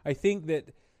alone. I think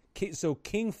that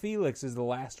King Felix is the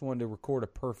last one to record a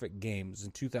perfect game. It was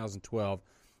in 2012,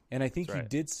 and I think That's he right.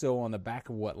 did so on the back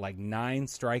of 9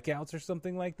 strikeouts or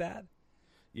something like that.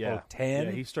 Yeah, Or 10?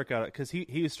 Yeah, he struck out because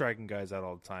he was striking guys out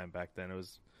all the time back then. It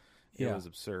was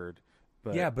absurd.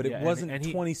 But But it wasn't and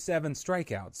he, 27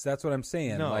 strikeouts. That's what I'm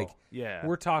saying. No,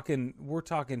 we're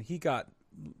talking. He got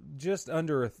just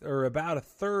under or about a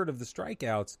third of the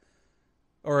strikeouts,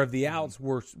 or of the outs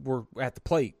were at the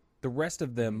plate. The rest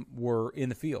of them were in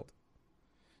the field.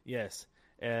 Yes,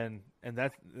 and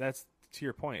that's to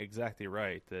your point exactly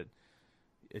right. That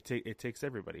it takes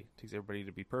everybody. It takes everybody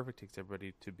to be perfect. It takes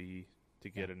everybody to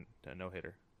get a no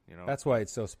hitter. You know, That's why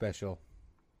it's so special.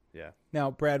 yeah. Now,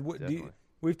 Brad, Definitely.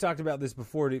 we've talked about this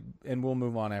before, and we'll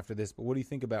move on after this. But what do you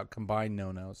think about combined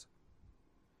no-nos?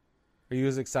 Are you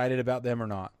as excited about them or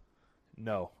not?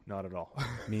 No, not at all.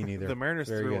 Me neither. The Mariners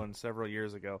Very threw good. one several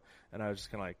years ago, and I was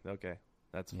just kind of like, okay,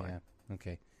 that's fine. Yeah.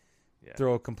 Okay. Yeah.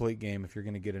 Throw a complete game if you're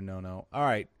going to get a no-no. All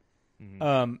right.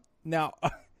 Mm-hmm. Now,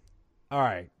 all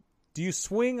right. Do you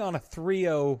swing on a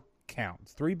 3-0 count?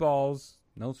 3 balls,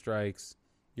 no strikes.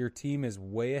 Your team is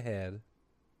way ahead.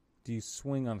 Do you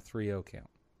swing on a 3-0 count?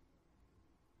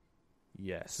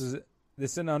 Yes.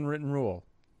 This is an unwritten rule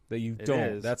that you It don't.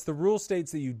 is. That's the rule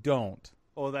states that you don't.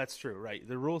 Oh, that's true, right.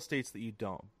 The rule states that you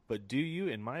don't. But do you,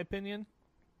 in my opinion?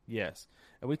 Yes.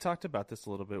 And we talked about this a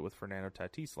little bit with Fernando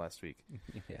Tatis last week.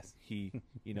 Yes. He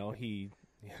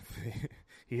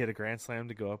hit a grand slam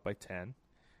to go up by 10.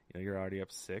 You're already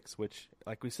up 6, which,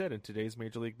 like we said, in today's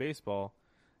Major League Baseball,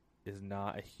 is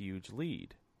not a huge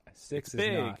lead. 6 It's is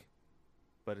big, not.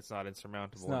 but it's not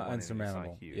insurmountable. It's not in one inning. insurmountable.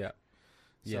 It's not huge. Yeah.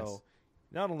 Yes. So,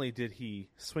 not only did he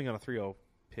swing on a 3-0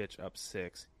 pitch up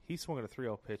 6, he swung at a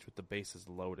 3-0 pitch with the bases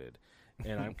loaded.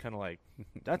 And I'm kind of like,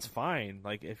 that's fine.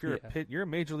 Like, if you're you're a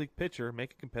major league pitcher,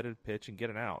 make a competitive pitch and get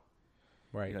an out.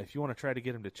 Right. If you want to try to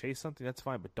get him to chase something, that's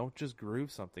fine. But don't just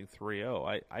groove something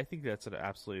 3-0. I think that's an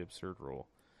absolutely absurd rule.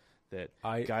 That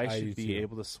guys I should do be too.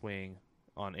 able to swing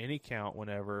on any count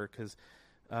whenever. Because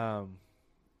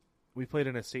we played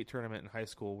in a state tournament in high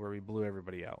school where we blew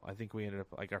everybody out. I think we ended up,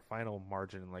 like, our final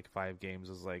margin in, 5 games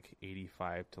was,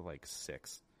 85 to,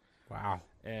 6. Wow.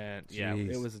 And, Jeez.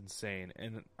 it was insane.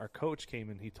 And our coach came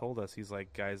and he told us, he's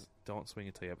like, guys, don't swing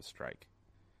until you have a strike.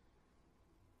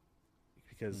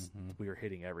 Because we were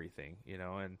hitting everything,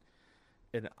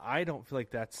 and I don't feel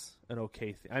like that's an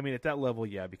okay thing. I mean, at that level,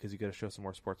 yeah, because you got to show some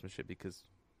more sportsmanship because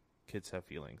kids have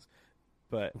feelings.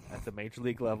 But at the major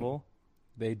league level,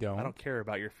 They don't. I don't care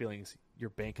about your feelings. Your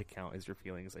bank account is your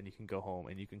feelings, and you can go home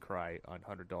and you can cry on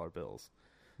 $100 bills.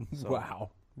 So, Wow.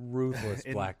 Ruthless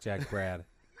Blackjack Brad.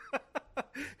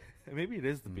 Maybe it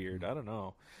is the beard. I don't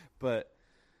know, but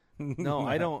no,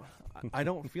 I don't. I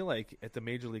don't feel like at the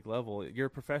major league level, you're a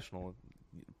professional.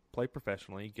 play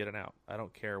professionally, get an out. I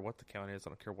don't care what the count is. I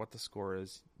don't care what the score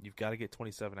is. You've got to get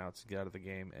 27 outs to get out of the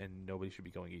game, and nobody should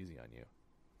be going easy on you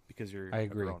because you're a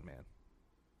grown man.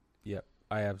 Yep,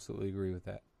 I absolutely agree with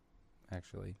that,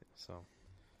 actually. So,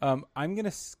 I'm going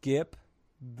to skip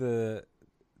the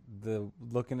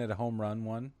looking at a home run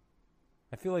one.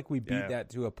 I feel like we beat that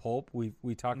to a pulp.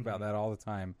 We talk about that all the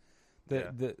time.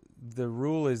 The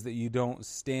rule is that you don't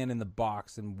stand in the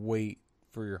box and wait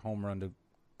for your home run to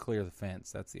clear the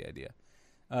fence. That's the idea.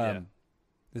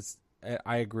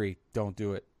 I agree. Don't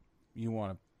do it. You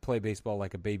want to play baseball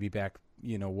like a baby back,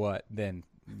 you know what, then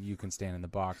you can stand in the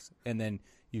box. And then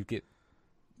you get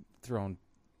thrown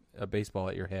a baseball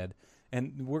at your head.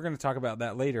 And we're going to talk about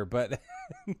that later. But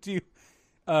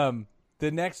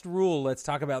the next rule, let's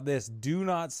talk about this. Do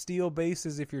not steal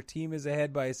bases if your team is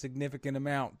ahead by a significant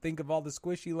amount. Think of all the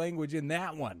squishy language in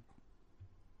that one.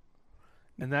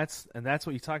 And that's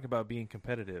what you talk about being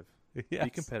competitive. Yes. Be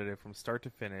competitive from start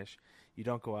to finish. You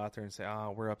don't go out there and say,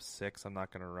 we're up 6, I'm not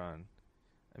going to run.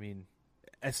 I mean,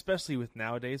 especially with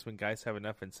nowadays when guys have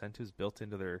enough incentives built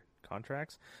into their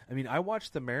contracts. I mean, I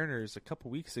watched the Mariners a couple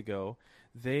weeks ago.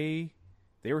 They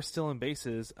were still in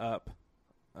bases up,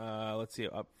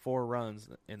 up 4 runs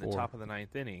in the top of the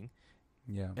 9th inning.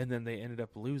 Yeah. And then they ended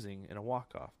up losing in a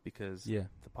walk-off because the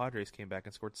Padres came back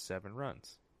and scored 7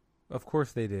 runs. Of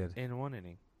course they did. In 1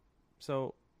 inning.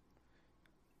 So,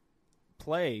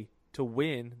 play to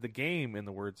win the game, in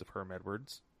the words of Herm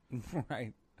Edwards.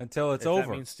 Right. Until it's if over. If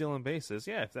that means stealing bases,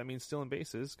 if that means stealing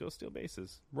bases, go steal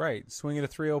bases. Right. Swing at a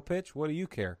 3-0 pitch, what do you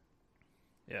care?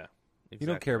 Yeah. Exactly. You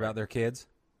don't care about their kids.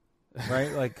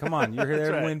 Right? Like, come on. You're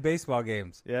there to win baseball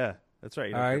games. Yeah. That's right.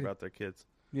 You don't care about their kids.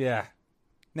 Yeah.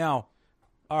 Now,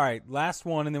 all right. Last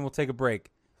one, and then we'll take a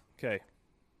break. Okay.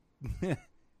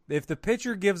 If the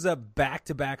pitcher gives up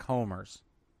back-to-back homers,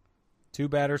 2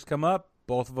 batters come up,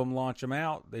 both of them launch them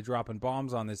out, they dropping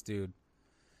bombs on this dude.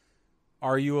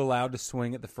 Are you allowed to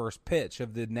swing at the first pitch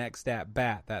of the next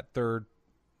at-bat,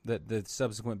 the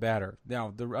subsequent batter?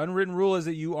 Now, the unwritten rule is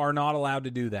that you are not allowed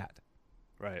to do that.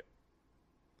 Right.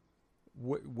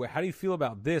 How do you feel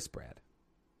about this, Brad?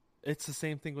 It's the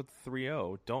same thing with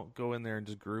 3-0. Don't go in there and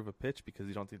just groove a pitch because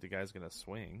you don't think the guy's going to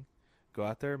swing. Go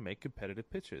out there and make competitive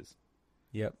pitches.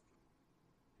 Yep.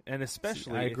 And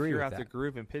especially if you're out there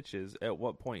grooving pitches, at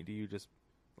what point do you just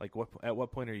at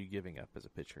what point are you giving up as a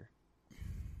pitcher?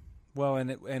 Well,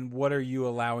 and what are you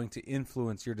allowing to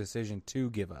influence your decision to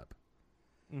give up?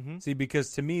 Mm-hmm. See,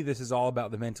 because to me, this is all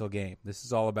about the mental game. This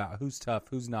is all about who's tough,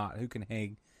 who's not, who can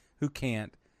hang, who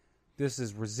can't. This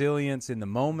is resilience in the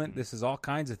moment. This is all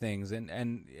kinds of things.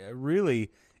 And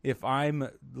really, if I'm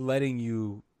letting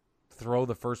you throw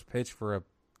the first pitch for a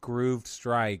grooved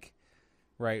strike,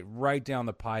 right down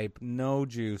the pipe, no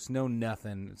juice, no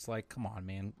nothing. It's like, come on,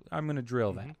 man. I'm going to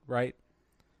drill that, right?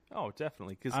 Oh,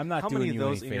 definitely. Because how many of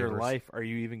those in your life are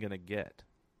you even going to get?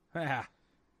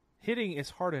 Hitting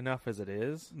is hard enough as it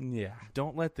is. Yeah.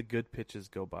 Don't let the good pitches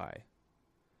go by.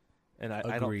 And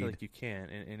I don't feel like you can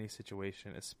in any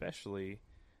situation, especially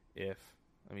if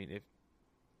the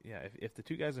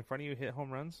 2 guys in front of you hit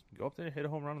home runs, go up there and hit a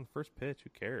home run on the first pitch. Who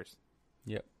cares?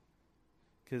 Yep.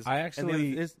 Because I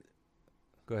actually...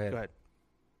 Go ahead. Go ahead.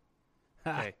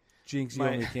 Okay. Jinx, you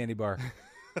owe me a candy bar.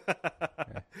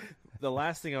 The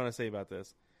last thing I want to say about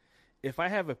this, if I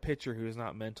have a pitcher who is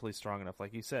not mentally strong enough,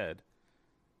 like you said,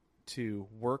 to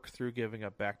work through giving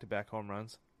up back-to-back home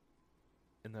runs,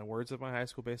 in the words of my high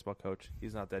school baseball coach,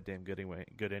 he's not that damn good anyway.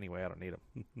 I don't need him.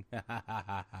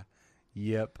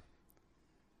 Yep.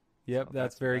 So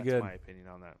that's very good. That's my opinion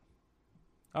on that.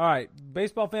 All right,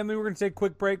 baseball family, we're going to take a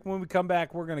quick break. When we come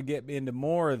back, we're going to get into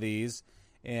more of these,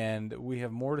 and we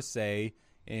have more to say.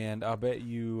 And I bet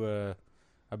you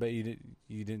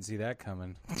didn't see that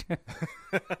coming.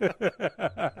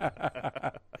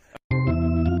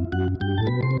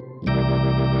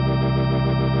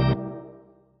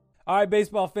 All right,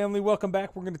 baseball family, welcome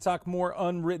back. We're going to talk more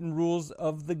unwritten rules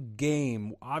of the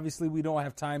game. Obviously, we don't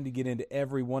have time to get into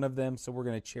every one of them, so we're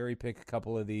going to cherry pick a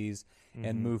couple of these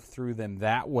and move through them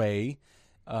that way.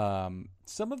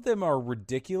 Some of them are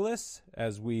ridiculous,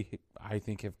 as I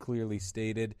think, have clearly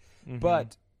stated,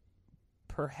 but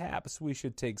perhaps we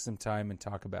should take some time and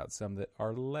talk about some that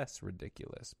are less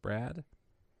ridiculous. Brad,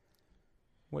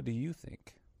 what do you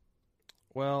think?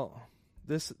 Well,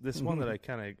 this one that I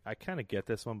kind of get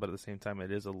this one, but at the same time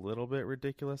it is a little bit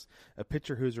ridiculous. A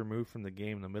pitcher who's removed from the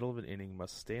game in the middle of an inning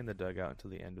must stay in the dugout until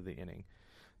the end of the inning.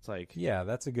 It's like, yeah,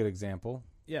 that's a good example.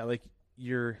 Yeah, like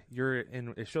you're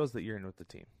in. It shows that you're in with the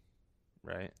team,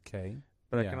 right? Okay.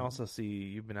 But I can also see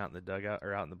you've been out in the dugout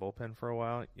or out in the bullpen for a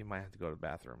while. You might have to go to the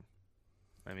bathroom.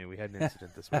 I mean, we had an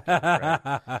incident this weekend,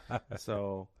 right?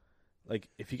 So like,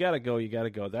 if you got to go, you got to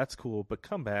go. That's cool, but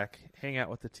come back, hang out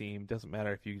with the team. Doesn't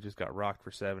matter if you just got rocked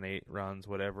for 7, 8 runs,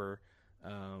 whatever.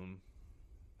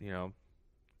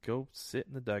 Go sit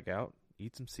in the dugout,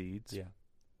 eat some seeds,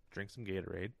 drink some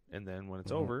Gatorade, and then when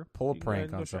it's over, pull a you can go ahead prank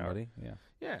and on go shower. somebody.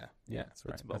 Yeah, that's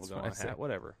put right. some bubble That's gum what on I a hat, said.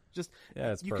 whatever. Just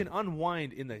that's you perfect. can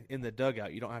unwind in the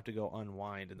dugout. You don't have to go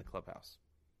unwind in the clubhouse.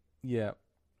 Yeah.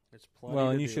 There's plenty Well,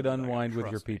 to and you do should in the dugout, unwind with your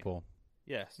trust me. people.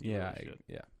 Yes. You Yeah, really should.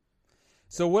 yeah.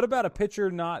 So what about a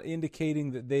pitcher not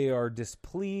indicating that they are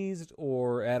displeased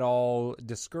or at all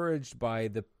discouraged by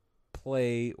the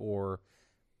play or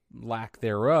lack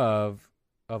thereof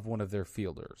of one of their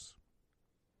fielders?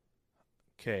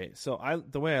 Okay, so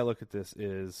the way I look at this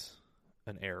is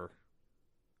an error.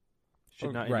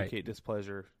 Should not Right. indicate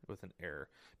displeasure with an error,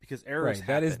 because errors Right,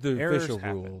 that is happen. the Errors official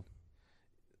happen. rule.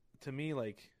 To me,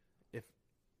 like,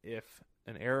 if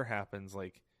an error happens,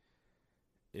 like,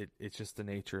 it's just the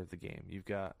nature of the game. You've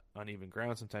got uneven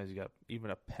ground. Sometimes you got even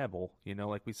a pebble.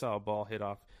 Like we saw a ball hit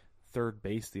off third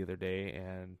base the other day,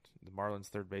 and the Marlins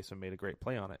third baseman made a great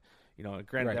play on it.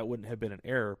 Granted, Right. that wouldn't have been an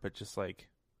error, but just like,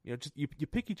 just you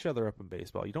pick each other up in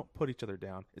baseball. You don't put each other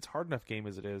down. It's a hard enough game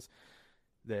as it is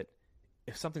that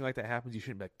if something like that happens, you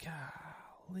shouldn't be like,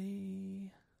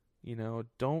 golly.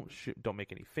 Don't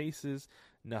make any faces.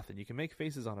 Nothing. You can make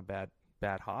faces on a bad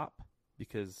hop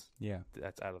because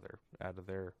that's out of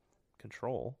their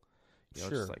control. Sure.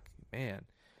 Just like, man,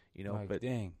 Like, but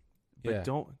dang. but Yeah.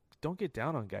 don't get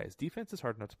down on guys. Defense is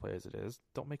hard enough to play as it is.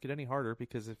 Don't make it any harder,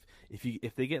 because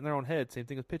if they get in their own head, same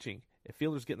thing with pitching. If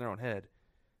fielders get in their own head,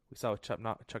 we saw with Chuck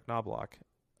Knobloch,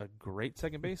 a great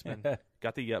second baseman,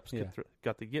 got the yips,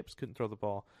 couldn't throw the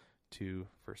ball to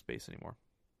first base anymore.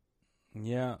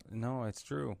 Yeah, no, it's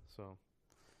true. So,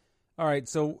 all right,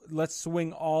 so let's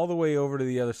swing all the way over to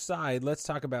the other side. Let's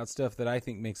talk about stuff that I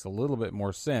think makes a little bit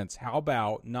more sense. How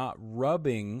about not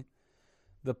rubbing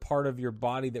the part of your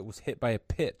body that was hit by a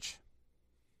pitch?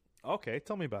 okay,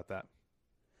 tell me about that.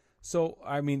 So,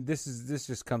 I mean, this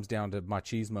just comes down to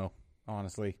machismo,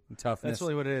 honestly, and toughness. That's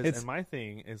really what it is. It's- And my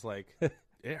thing is like,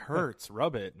 it hurts.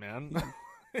 Rub it, man.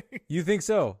 You think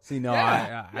so? See, no,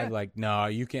 Yeah, I like, no,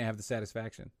 you can't have the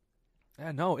satisfaction.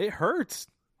 Yeah, no, it hurts.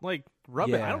 Like, rub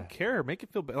it. I Yeah. don't care. Make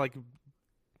it feel like,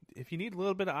 if you need a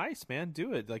little bit of ice, man,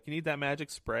 do it. Like, you need that magic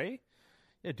spray.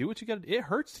 Yeah, do what you got to. It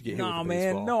hurts to get hit No, with a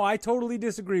man, baseball. no, I totally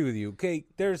disagree with you. Okay,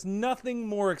 there's nothing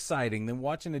more exciting than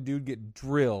watching a dude get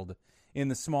drilled in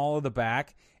the small of the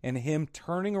back and him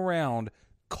turning around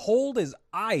cold as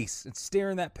ice and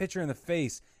staring that pitcher in the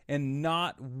face, and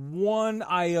not one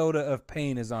iota of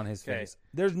pain is on his Okay. face.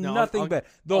 There's No, nothing I'll- better.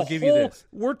 I'll give you this.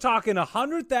 We're talking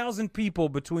 100,000 people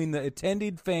between the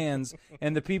attended fans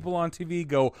and the people on TV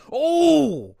go,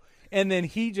 oh, and then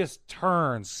he just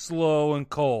turns slow and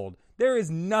cold. There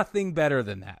is nothing better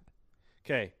than that.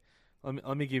 Okay,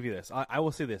 let me give you this. I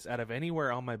will say this: out of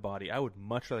anywhere on my body, I would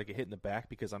much rather get hit in the back,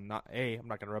 because I'm not going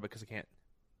to rub it because I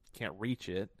can't reach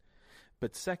it.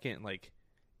 But second, like,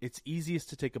 it's easiest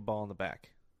to take a ball in the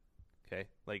back. Okay,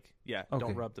 like, Okay.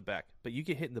 don't rub the back, but you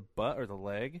get hit in the butt or the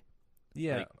leg.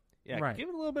 Yeah, Like, right. give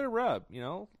it a little bit of rub.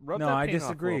 Rub No, that I pain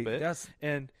disagree. off a little bit. That's-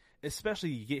 and especially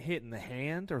you get hit in the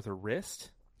hand or the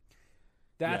wrist.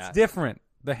 That's Yeah. different.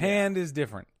 The hand is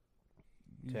different.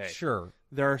 Okay. Sure.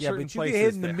 There are Yeah, certain but you get places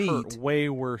hit in the that meat. hurt way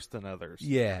worse than others.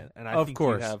 Yeah, and I of think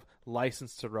course. you have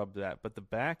license to rub that. But the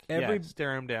back, Every-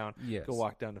 stare him down, Yes. go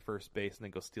walk down to first base, and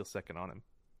then go steal second on him.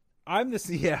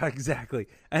 Yeah, exactly.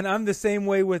 And I'm the same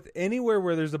way with anywhere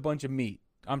where there's a bunch of meat.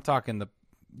 I'm talking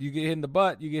you get hit in the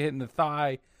butt, you get hit in the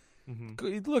thigh.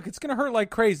 Look, it's going to hurt like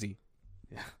crazy.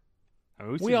 I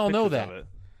mean, we've We seen all know pictures of that. it.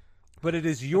 But it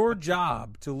is your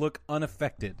job to look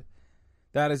unaffected.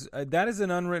 That is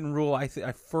an unwritten rule I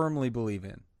firmly believe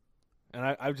in. And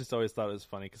I've just always thought it was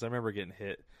funny because I remember getting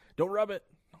hit. Don't rub it.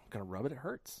 I'm gonna rub it. It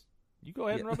hurts. You go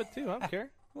ahead and rub it too. I don't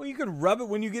care. Well, you can rub it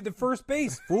when you get to first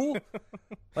base, fool.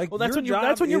 Like, Well, that's your when you job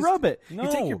that's when you is- rub it. No,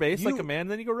 you take your base like you- a man,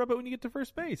 and then you go rub it when you get to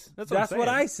first base. That's That's I'm what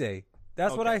saying. I say.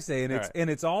 That's what Okay. I say, and All it's right. and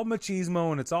it's all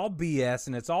machismo, and it's all BS,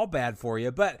 and it's all bad for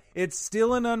you. But it's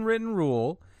still an unwritten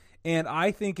rule, and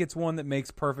I think it's one that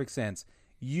makes perfect sense.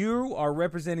 You are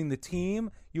representing the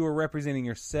team, you are representing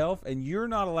yourself, and you're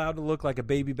not allowed to look like a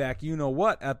baby back. You know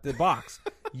what at the box?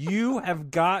 You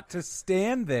have got to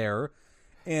stand there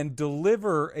and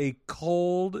deliver a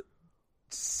cold,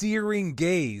 searing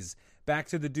gaze back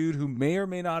to the dude who may or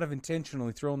may not have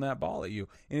intentionally thrown that ball at you.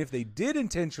 And if they did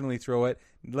intentionally throw it,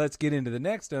 let's get into the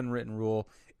next unwritten rule.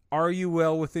 Are you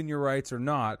well within your rights or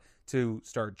not to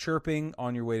start chirping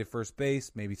on your way to first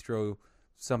base, maybe throw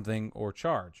something or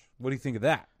charge? What do you think of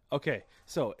that? Okay,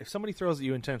 so if somebody throws at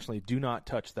you intentionally, do not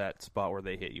touch that spot where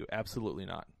they hit you. Absolutely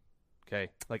not. Okay,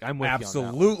 like I'm with you on that one.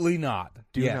 Absolutely not.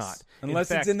 Do Yes. not.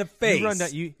 Unless In fact, it's in the face. You run down,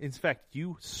 in fact,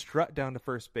 you strut down to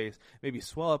first base, maybe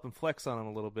swell up and flex on him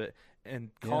a little bit, and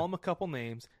call him a couple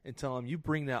names and tell him you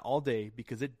bring that all day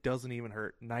because it doesn't even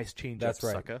hurt. Nice change up, That's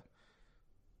right. sucker.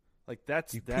 Like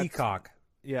that's Peacock.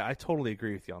 Yeah, I totally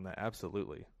agree with you on that.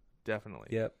 Absolutely, definitely.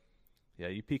 Yep. Yeah,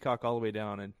 you peacock all the way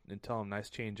down and tell them nice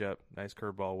change up, nice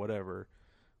curveball, whatever.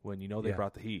 When you know they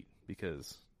brought the heat,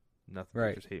 because nothing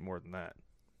pitchers hate more than that.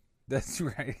 That's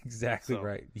right. Exactly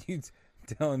right. You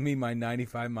telling me my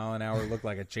 95 mile an hour looked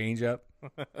like a changeup?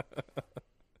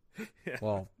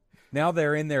 Well, now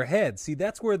they're in their head. See,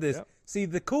 that's where this. Yep. See,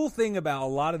 the cool thing about a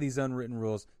lot of these unwritten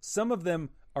rules, some of them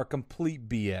are complete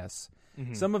BS.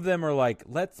 Mm-hmm. Some of them are like,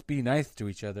 let's be nice to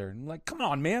each other, and like, come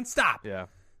on, man, stop. Yeah.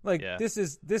 Like this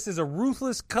is a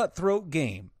ruthless, cutthroat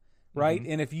game, right?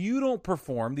 Mm-hmm. And if you don't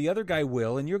perform, the other guy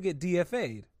will, and you'll get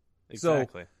DFA'd.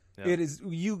 Exactly. So it is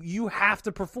you have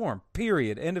to perform.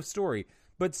 Period. End of story.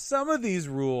 But some of these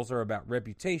rules are about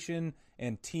reputation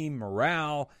and team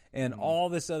morale and all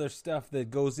this other stuff that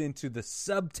goes into the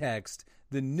subtext,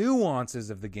 the nuances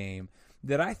of the game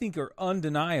that I think are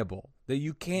undeniable. That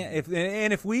you can't.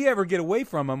 If we ever get away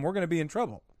from them, we're going to be in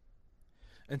trouble.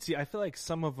 And see, I feel like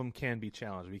some of them can be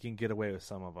challenged. We can get away with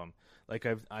some of them. Like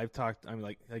I've talked. I mean,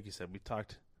 like you said, we've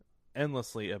talked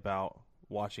endlessly about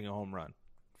watching a home run.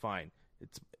 Fine,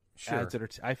 it's adds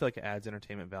I feel like it adds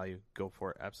entertainment value. Go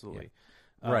for it, absolutely.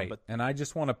 Yeah. Right. And I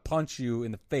just want to punch you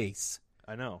in the face.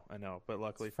 I know. But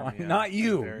luckily for me, not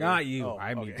you. Oh,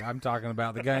 I mean, okay. I'm talking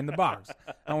about the guy in the box.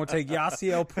 I want to take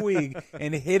Yasiel Puig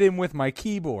and hit him with my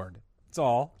keyboard. That's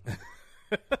all.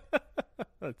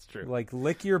 That's true. Like,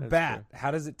 lick your bat. True.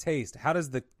 How does it taste? How does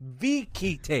the V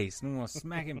key taste? I'm going to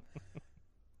smack him.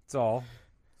 That's all.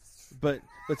 But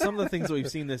some of the things that we've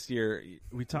seen this year,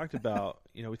 we talked about.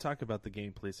 We talked about the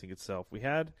game policing itself. We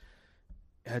had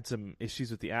some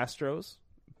issues with the Astros,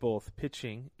 both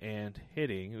pitching and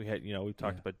hitting. We had, we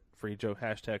talked about Free Joe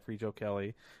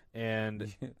Kelly,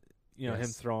 and him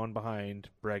throwing behind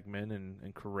Bregman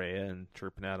and Correa and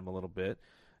chirping at him a little bit.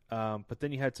 But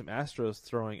then you had some Astros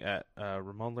throwing at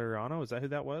Ramon Laureano. Is that who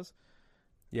that was?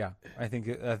 Yeah, I think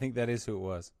that is who it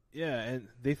was. Yeah, and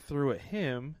they threw at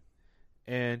him,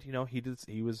 and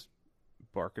he was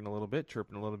barking a little bit,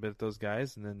 chirping a little bit at those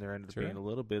guys, and then there ended up being a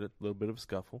little bit of a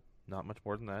scuffle. Not much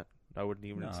more than that. I wouldn't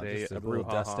even say a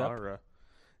brouhaha or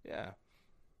a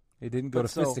It didn't go to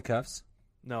fisticuffs.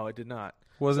 No, it did not.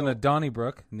 Wasn't a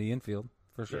Donnybrook in the infield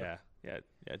for sure. Yeah,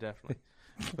 definitely.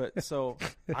 But so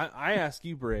I ask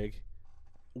you, Brig,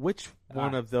 which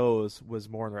one of those was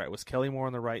more on the right? Was Kelly more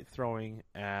on the right throwing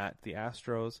at the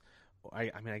Astros? I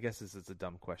mean, I guess this is a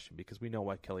dumb question because we know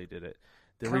why Kelly did it.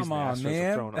 The reason the Astros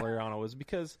were throwing at Laureano was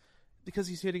because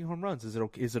he's hitting home runs. Is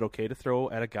it okay to throw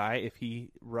at a guy if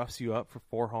he roughs you up for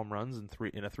 4 home runs in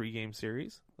a 3-game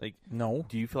series? Like, no.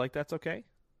 Do you feel like that's okay?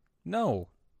 No.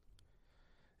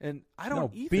 And I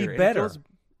don't either. Be better.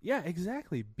 Yeah,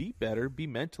 exactly. Be better, be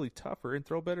mentally tougher, and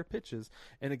throw better pitches.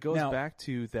 And it goes back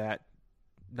to that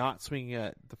not swinging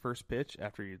at the first pitch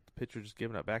after the pitcher just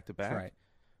giving up back-to-back.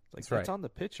 That's right. That's on the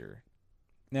pitcher.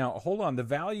 Now, hold on. The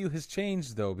value has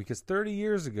changed, though, because 30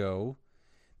 years ago,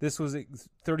 this was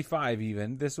 35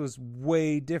 even, this was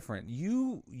way different.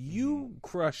 You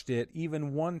crushed it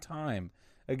even one time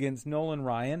against Nolan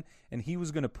Ryan, and he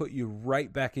was going to put you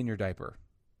right back in your diaper.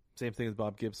 Same thing with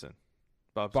Bob Gibson.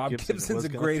 Bob Gibson's a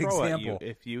great example.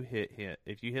 If you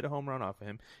hit a home run off of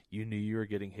him, you knew you were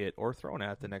getting hit or thrown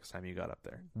at the next time you got up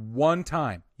there. One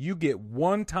time. You get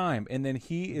one time, and then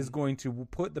he is going to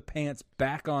put the pants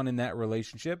back on in that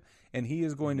relationship, and he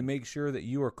is going to make sure that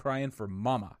you are crying for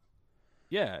mama.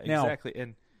 Yeah, exactly.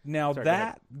 And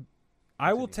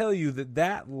I will tell you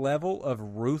that level of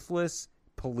ruthless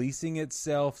policing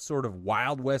itself, sort of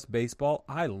Wild West baseball,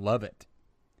 I love it.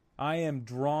 I am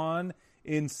drawn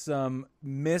in some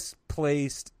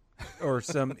misplaced or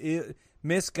some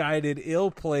misguided,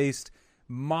 ill-placed,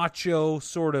 macho,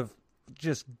 sort of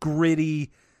just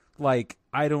gritty, like,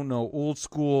 I don't know, old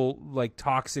school, like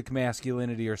toxic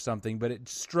masculinity or something, but it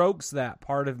strokes that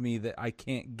part of me that I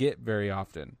can't get very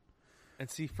often. And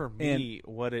see, for me,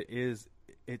 what it is,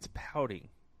 it's pouting.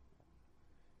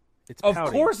 It's pouting.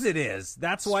 Of course it is.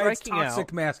 That's why it's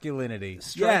toxic masculinity.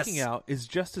 Striking out is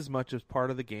just as much as part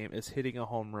of the game as hitting a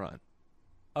home run.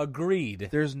 Agreed.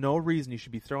 There's no reason you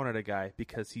should be thrown at a guy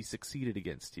because he succeeded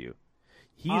against you.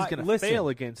 He's going to fail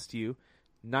against you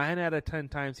 9 out of 10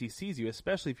 times he sees you,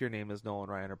 especially if your name is Nolan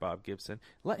Ryan or Bob Gibson.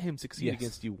 Let him succeed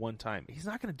against you one time. He's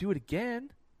not going to do it again.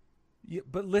 Yeah,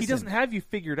 but listen, he doesn't have you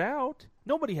figured out.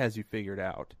 Nobody has you figured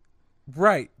out.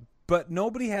 Right, but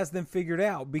nobody has them figured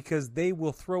out because they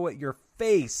will throw at your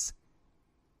face.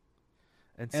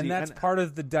 And that's part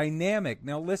of the dynamic.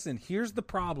 Now, listen, here's the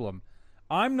problem.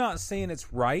 I'm not saying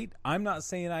it's right. I'm not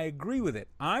saying I agree with it.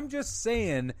 I'm just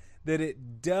saying that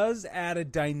it does add a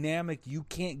dynamic you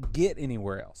can't get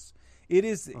anywhere else. It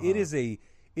is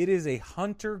a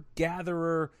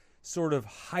hunter-gatherer sort of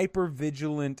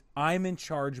hyper-vigilant, I'm in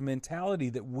charge mentality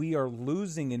that we are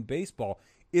losing in baseball.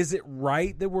 Is it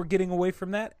right that we're getting away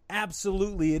from that?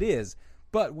 Absolutely it is.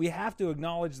 But we have to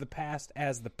acknowledge the past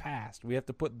as the past. We have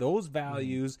to put those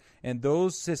values and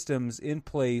those systems in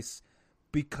place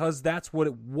because that's what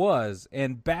it was.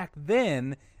 And back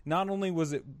then, not only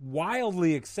was it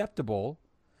wildly acceptable,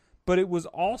 but it was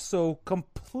also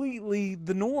completely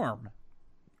the norm.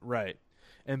 Right.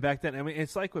 And back then, I mean,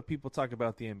 it's like what people talk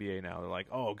about the NBA now. They're like,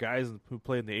 oh, guys who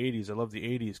played in the 80s, I love the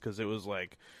 80s because it was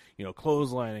like, you know,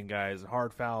 clotheslining guys and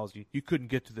hard fouls. You couldn't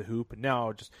get to the hoop, and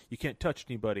now just you can't touch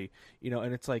anybody. You know,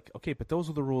 and it's like, okay, but those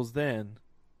were the rules then.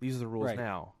 These are the rules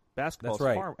now. Basketball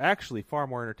is far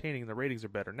more entertaining. The ratings are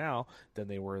better now than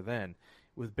they were then.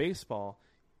 With baseball,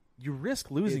 you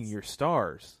risk losing your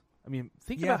stars. I mean,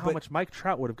 think about how much Mike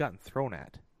Trout would have gotten thrown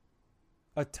at.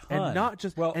 A ton.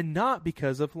 And not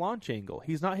because of launch angle.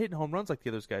 He's not hitting home runs like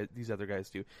these other guys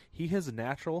do. He has a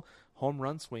natural home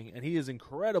run swing, and he is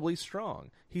incredibly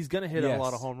strong. He's going to hit a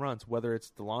lot of home runs, whether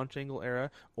it's the launch angle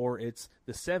era or it's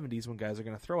the 70s when guys are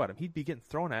going to throw at him. He'd be getting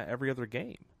thrown at every other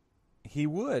game. He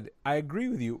would. I agree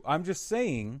with you. I'm just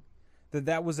saying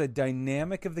that was a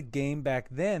dynamic of the game back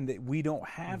then that we don't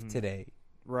have today.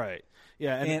 Right.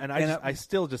 Yeah, and I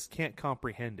still just can't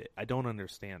comprehend it. I don't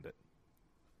understand it.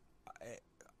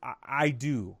 I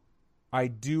do. I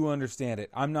do understand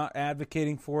it. I'm not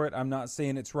advocating for it. I'm not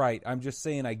saying it's right. I'm just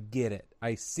saying I get it.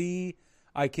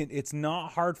 It's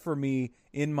not hard for me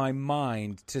in my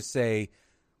mind to say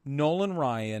Nolan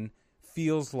Ryan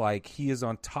feels like he is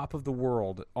on top of the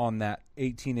world on that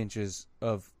 18 inches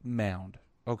of mound.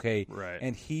 Okay? Right.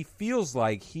 And he feels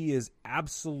like he is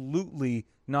absolutely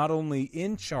not only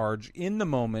in charge in the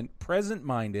moment,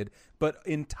 present-minded, but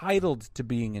entitled to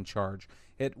being in charge.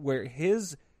 Where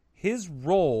his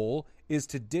role is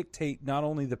to dictate not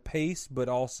only the pace but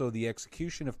also the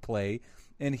execution of play,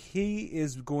 and he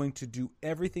is going to do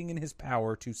everything in his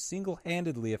power to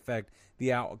single-handedly affect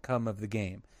the outcome of the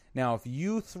game. Now, if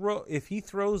he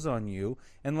throws on you,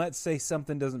 and let's say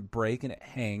something doesn't break and it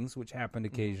hangs, which happened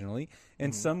occasionally,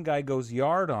 and some guy goes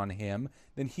yard on him,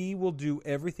 then he will do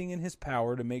everything in his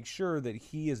power to make sure that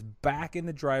he is back in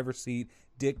the driver's seat,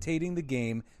 dictating the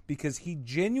game, because he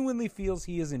genuinely feels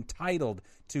he is entitled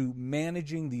to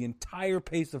managing the entire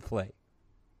pace of play.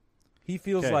 He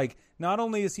feels like not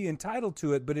only is he entitled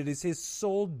to it, but it is his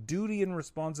sole duty and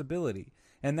responsibility.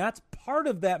 And that's part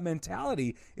of that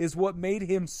mentality is what made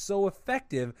him so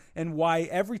effective and why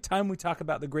every time we talk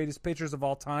about the greatest pitchers of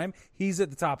all time, he's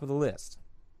at the top of the list.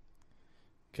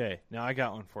 Okay, now I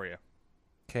got one for you.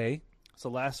 Okay. So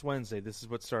last Wednesday, this is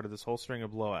what started this whole string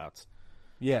of blowouts.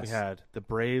 Yes. We had the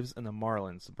Braves and the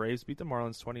Marlins. The Braves beat the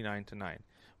Marlins 29-9.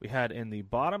 We had in the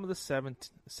bottom of the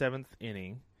seventh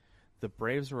inning, the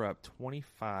Braves were up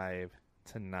 25-9.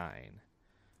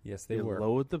 Yes, they were.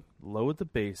 Load the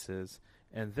bases,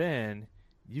 and then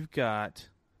you've got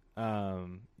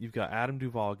Adam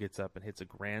Duvall gets up and hits a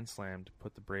grand slam to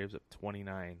put the Braves up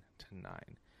 29-9.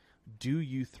 Do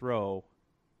you throw,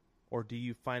 or do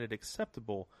you find it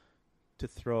acceptable to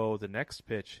throw the next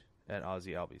pitch at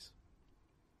Ozzie Albies?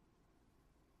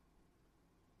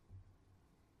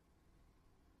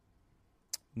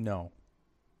 No.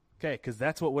 Okay, because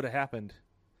that's what would have happened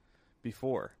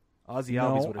before. Ozzie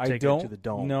Albies would have taken it to the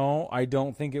dome. No, I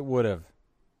don't think it would have.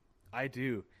 I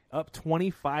do. Up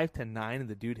 25-9, and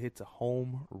the dude hits a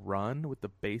home run with the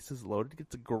bases loaded,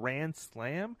 gets a grand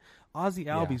slam. Ozzie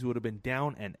Albies would have been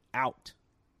down and out.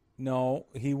 No,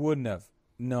 he wouldn't have.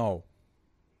 No.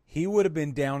 He would have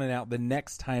been down and out the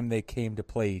next time they came to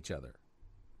play each other.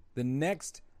 The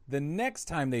next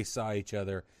time they saw each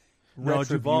other, no,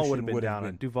 Duvall would have been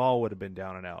down. Duvall would have been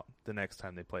down and out the next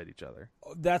time they played each other.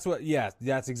 That's what. Yeah,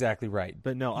 that's exactly right.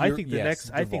 But no, I think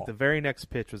the very next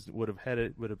pitch would have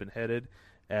been headed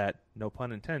at, no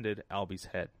pun intended, Albie's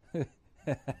head.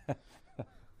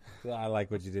 I like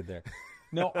what you did there.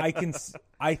 No, I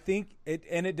think it,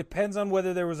 and it depends on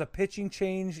whether there was a pitching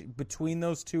change between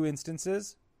those two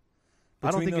instances. I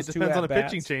don't think it depends on a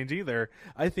pitching change either.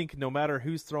 I think no matter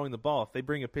who's throwing the ball, if they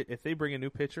bring a new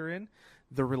pitcher in,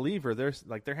 the reliever, they're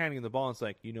handing the ball and it's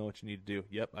like, you know what you need to do.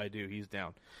 Yep, I do. He's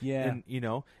down. Yeah.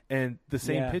 And the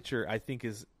same pitcher, I think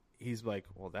he's like,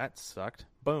 well, that sucked.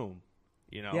 Boom.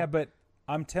 Yeah, but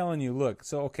I'm telling you, look.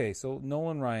 So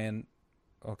Nolan Ryan,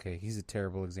 he's a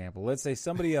terrible example. Let's say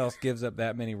somebody else gives up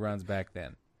that many runs back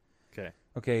then. Okay.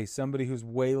 Okay, somebody who's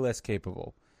way less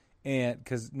capable, and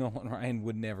because Nolan Ryan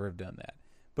would never have done that.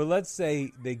 But let's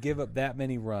say they give up that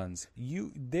many runs,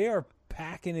 they are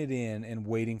packing it in and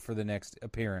waiting for the next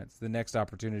appearance, the next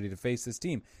opportunity to face this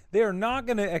team. They are not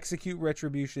going to execute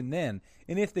retribution then,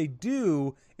 and if they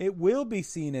do, it will be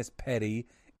seen as petty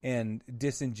and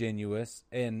disingenuous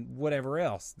and whatever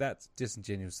else. That's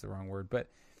disingenuous, the wrong word, but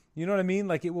you know what I mean?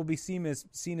 Like, it will be seen as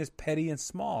petty and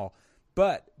small.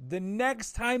 But the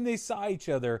next time they saw each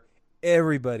other,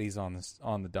 everybody's on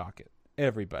the docket.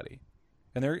 Everybody.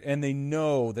 And they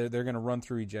know that they're going to run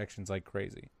through ejections like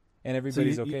crazy. And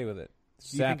everybody's okay with it.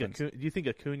 Do you think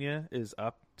Acuna is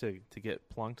up to get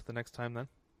plunked the next time then?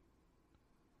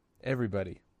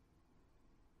 Everybody.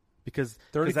 Because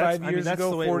 35 years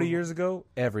ago, 40 years ago,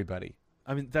 everybody.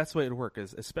 I mean, that's the way it would work,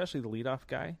 is especially the leadoff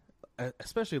guy,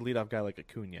 especially a leadoff guy like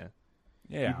Acuna.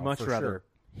 Yeah, you'd much rather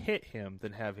hit him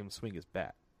than have him swing his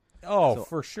bat. Oh, so,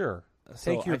 for sure.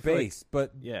 Take your base,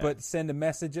 but send a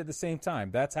message at the same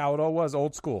time. That's how it all was,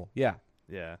 old school. Yeah.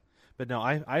 Yeah. But no,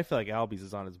 I feel like Albies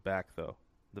is on his back, though,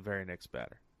 the very next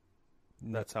batter.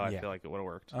 That's how I feel like it would have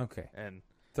worked. Okay. And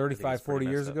 35, 40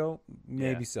 years ago,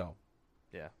 maybe so.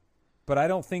 Yeah. But I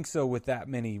don't think so with that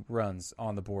many runs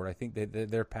on the board. I think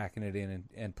they're packing it in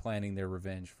and planning their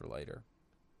revenge for later.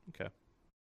 Okay.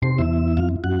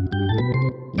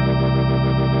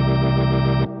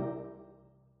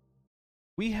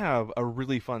 We have a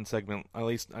really fun segment. At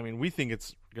least, I mean, we think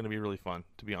it's going to be really fun,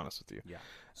 to be honest with you. Yeah.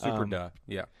 Super duh.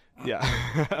 Yeah.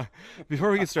 Yeah.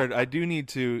 Before we get started, I do need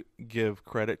to give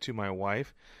credit to my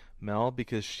wife, Mel,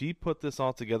 because she put this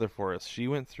all together for us. She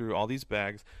went through all these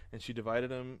bags, and she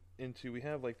divided them into, we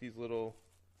have like these little,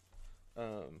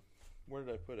 where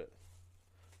did I put it?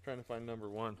 I'm trying to find number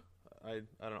one. I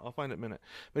don't know. I'll find it in a minute.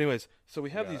 But anyways, so we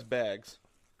have these bags.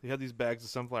 We have these bags of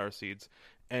sunflower seeds,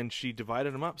 and she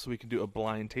divided them up so we can do a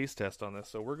blind taste test on this.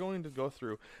 So we're going to go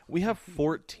through. We have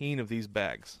 14 of these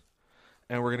bags,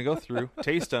 and we're going to go through,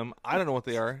 taste them. I don't know what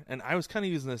they are, and I was kind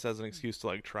of using this as an excuse to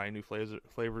like try new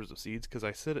flavors of seeds, because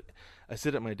I sit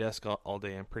at my desk all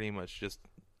day and pretty much just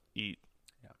eat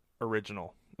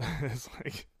original. It's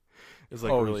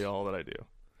really all that I do.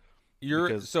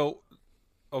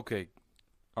 Okay,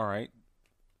 all right.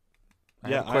 I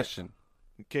have a question.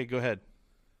 Okay, go ahead.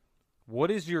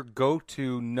 What is your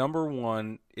go-to number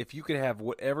one, if you could have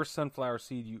whatever sunflower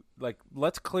seed you like?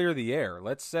 Let's clear the air.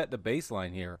 Let's set the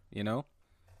baseline here, you know?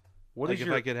 What is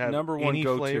your number one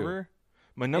go-to? Flavor?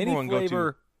 My number one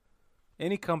go-to.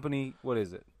 Any company, what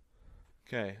is it?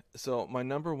 Okay, so my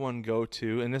number one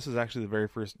go-to, and this is actually the very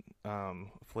first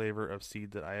flavor of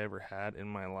seed that I ever had in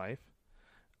my life,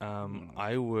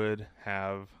 I would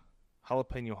have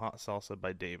jalapeno hot salsa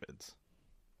by David's.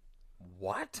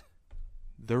 What?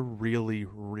 They're really,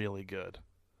 really good.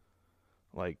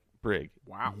 Like, Brig.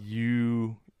 Wow.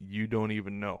 You don't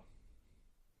even know.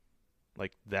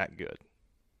 Like, that good.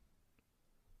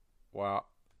 Wow.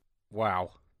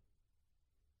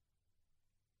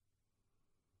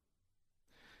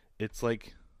 It's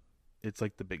like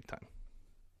the big time.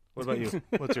 What about you?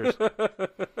 What's yours?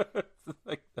 It's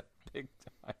like the big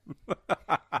time.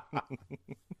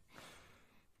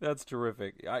 That's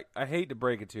terrific. I hate to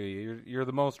break it to you. You're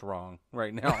the most wrong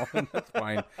right now, and that's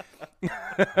fine.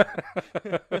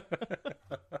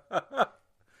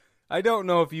 I don't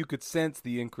know if you could sense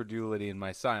the incredulity in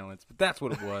my silence, but that's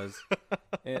what it was.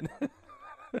 And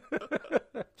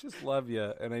I just love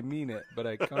you, and I mean it, but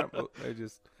I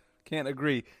just can't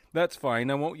agree. That's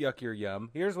fine. I won't yuck your yum.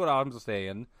 Here's what I'm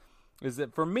saying, is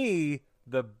that for me,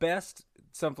 the best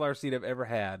sunflower seed I've ever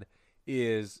had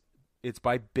it's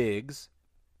by Biggs.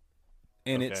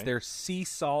 And it's their sea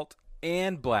salt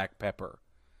and black pepper.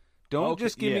 Don't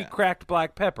just give me cracked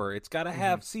black pepper. It's got to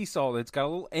have sea salt. It's got a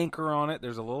little anchor on it.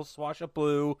 There's a little swash of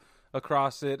blue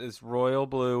across it. It's royal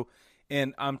blue.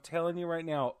 And I'm telling you right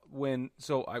now, when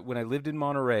I lived in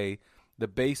Monterey, the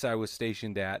base I was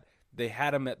stationed at, they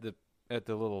had them at the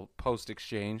little post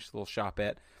exchange, little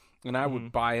shopette, and I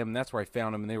would buy them. That's where I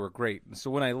found them, and they were great. And so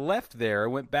when I left there, I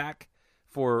went back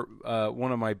for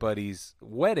one of my buddies'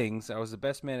 weddings. I was the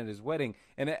best man at his wedding,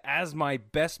 and as my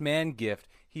best man gift,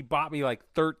 he bought me like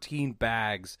 13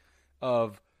 bags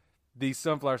of these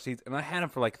sunflower seeds, and I had them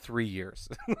for like 3 years.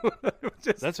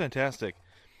 That's fantastic.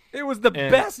 It was the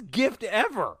best gift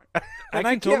ever. And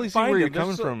I can totally see where you're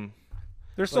coming from.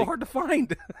 They're so hard to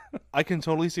find. I can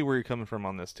totally see where you're coming from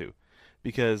on this too,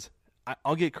 because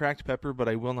I'll get cracked pepper, but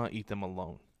I will not eat them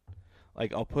alone.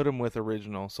 Like, I'll put them with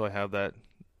original, so I have that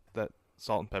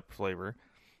salt and pepper flavor.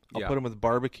 I'll put them with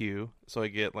barbecue, so I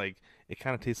get, like, it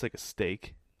kind of tastes like a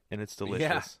steak, and it's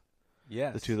delicious.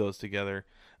 Yes. the two of those together.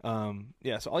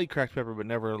 Yeah, so I'll eat cracked pepper, but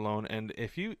never alone. And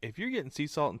if you're getting sea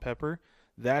salt and pepper,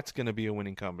 that's going to be a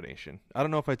winning combination. I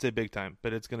don't know if I'd say big time,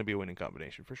 but it's going to be a winning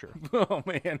combination for sure. Oh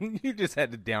man, you just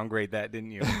had to downgrade that,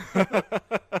 didn't you?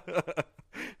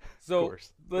 So,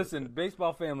 listen,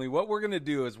 baseball family, what we're going to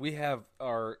do is we have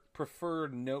our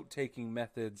preferred note-taking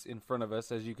methods in front of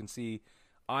us. As you can see,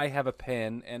 I have a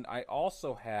pen, and I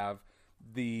also have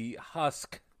the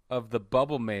husk of the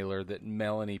bubble mailer that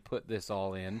Melanie put this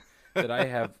all in, that I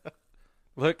have.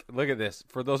 Look at this.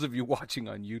 For those of you watching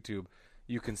on YouTube,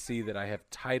 you can see that I have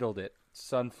titled it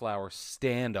Sunflower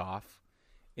Standoff.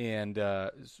 And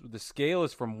the scale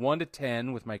is from 1 to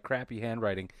 10 with my crappy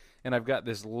handwriting. And I've got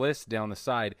this list down the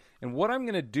side. And what I'm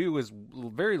going to do is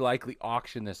very likely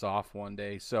auction this off one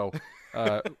day. So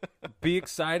be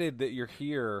excited that you're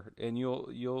here, and you'll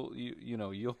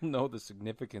know the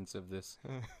significance of this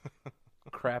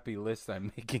crappy list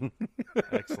I'm making.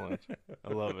 Excellent.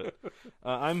 I love it.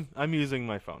 I'm using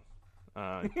my phone.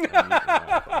 I'm using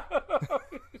my phone.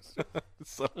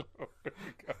 So,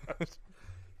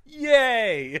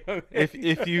 yay! Okay.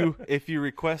 If you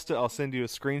request it, I'll send you a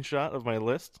screenshot of my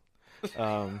list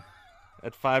at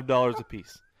 $5 a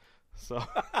piece. So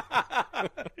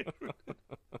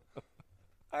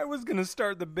I was gonna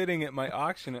start the bidding at my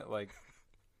auction at like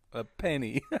a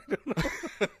penny. I don't know.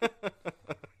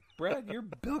 Brad, you're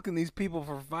bilking these people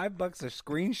for $5 a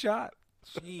screenshot?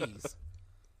 Jeez.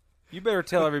 You better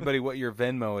tell everybody what your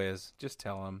Venmo is. Just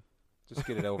tell them. Just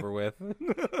get it over with.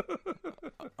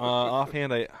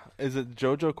 Offhand, is it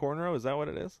JoJo Cornrow? Is that what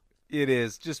it is? It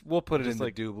is. Just we'll put it Just in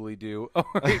like the doobly doo. All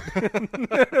right.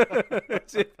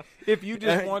 If you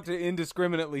just want to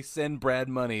indiscriminately send Brad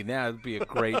money, now it'd be a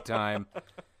great time.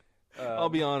 I'll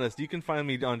be honest. You can find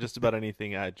me on just about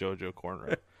anything at JoJo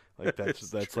Cornrow. Like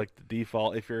that's like the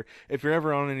default. If you're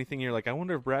ever on anything, you're like, I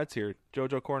wonder if Brad's here.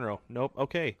 JoJo Cornrow. Nope.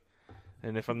 Okay.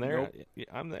 And if I'm there,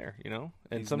 I'm there, you know?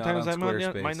 And He's sometimes I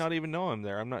Squarespace. might not even know I'm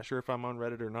there. I'm not sure if I'm on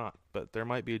Reddit or not, but there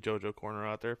might be a JoJo Corner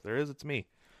out there. If there is, it's me.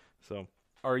 So,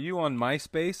 are you on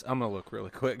MySpace? I'm going to look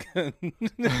really quick. Okay,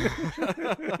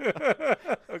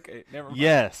 never mind.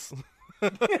 Yes.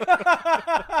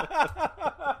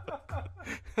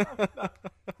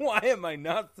 Why am I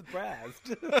not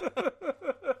surprised?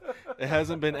 It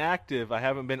hasn't been active. I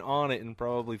haven't been on it in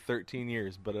probably 13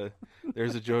 years, but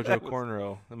there's a JoJo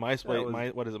Cornrow. The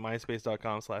MySpace, what is it?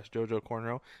 MySpace.com/JoJo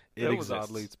Cornrow. It was exists.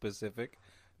 oddly specific.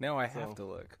 Now I have to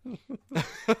look.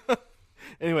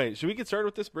 Anyway, should we get started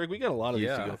with this, Brig? We got a lot of these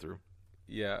to go through.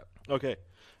 Yeah. Okay.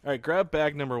 All right, grab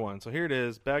bag number 1. So here it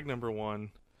is, bag number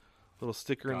 1. Little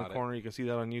sticker in the corner. You can see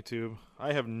that on YouTube.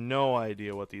 I have no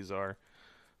idea what these are,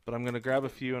 but I'm going to grab a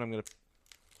few and I'm going to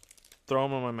throw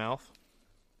them in my mouth.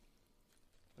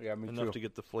 Yeah, me Enough too. to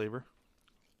get the flavor.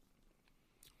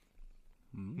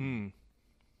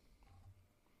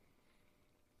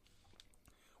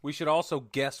 We should also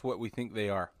guess what we think they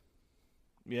are.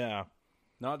 Yeah.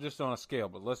 Not just on a scale,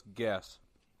 but let's guess.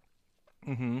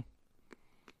 Mm-hmm.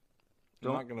 I'm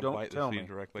not going to bite the seed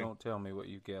directly. Don't tell me what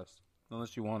you guessed,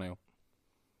 unless you want to.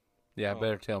 Yeah,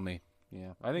 better tell me.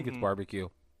 Yeah, I think it's barbecue.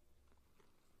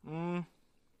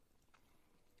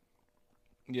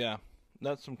 Yeah,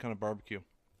 that's some kind of barbecue.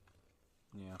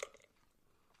 Yeah.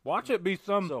 Watch it be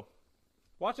some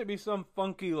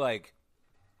funky, like,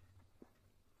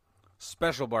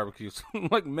 special barbecues.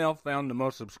 Like Mel found the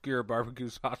most obscure barbecue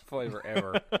sauce flavor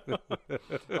ever.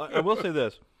 I will say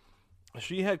this.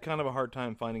 She had kind of a hard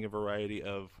time finding a variety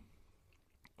of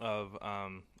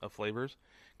flavors,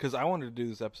 because I wanted to do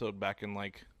this episode back in,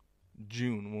 like,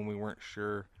 June when we weren't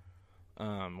sure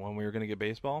when we were going to get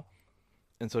baseball.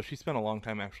 And so she spent a long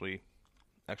time actually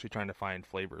trying to find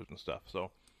flavors and stuff. So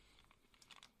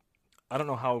I don't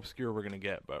know how obscure we're going to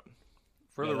get, but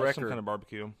For the that's record, some kind of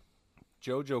barbecue.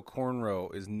 JoJo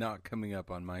Cornrow is not coming up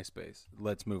on MySpace.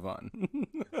 Let's move on.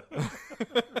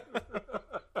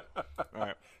 All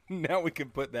right. Now we can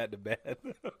put that to bed.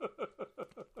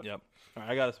 Yep. All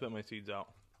right, I got to spit my seeds out.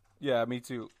 Yeah, me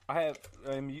too.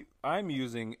 I'm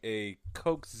using a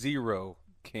Coke Zero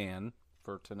can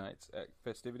for tonight's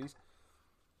festivities.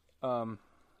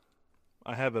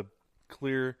 I have a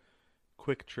clear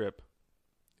Quick Trip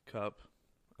cup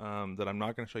that I'm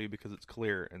not going to show you because it's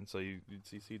clear, and so you'd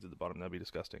see seeds at the bottom. That'd be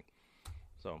disgusting.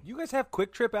 So You guys have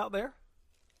Quick Trip out there?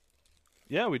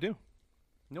 yeah, we do.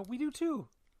 No, we do too.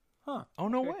 Huh? Oh,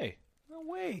 no way. No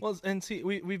way. Well, and see,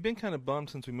 we've been kind of bummed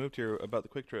since we moved here about the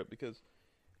Quick Trip because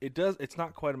it's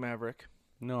not quite a Maverick.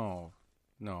 No.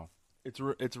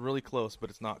 It's really close,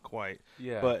 but it's not quite.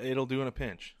 Yeah. But it'll do in a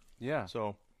pinch. Yeah.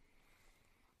 So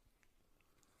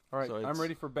All right, so I'm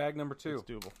ready for bag number 2. it's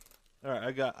doable. All right,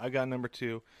 I got number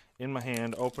 2 in my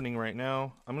hand, opening right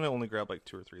now. I'm gonna only grab like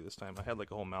 2 or 3 this time. I had like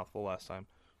a whole mouthful last time,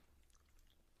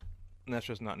 and that's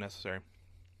just not necessary.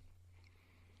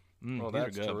 Oh, these are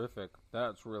that's good. terrific.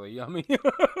 That's really yummy.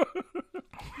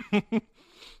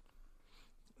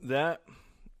 That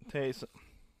tastes.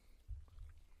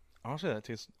 Honestly, that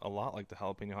tastes a lot like the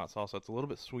jalapeno hot salsa. It's a little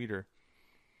bit sweeter.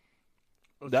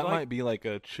 That might be like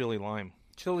a chili lime.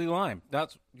 Chili lime.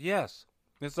 Yes.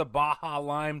 It's a Baja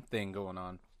lime thing going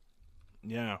on.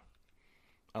 Yeah,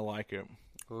 I like it.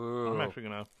 Ooh. I'm actually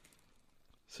gonna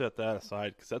set that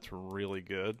aside because that's really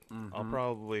good. I'll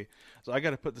probably. So I got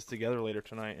to put this together later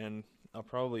tonight, and I'll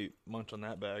probably munch on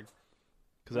that bag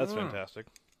because that's fantastic.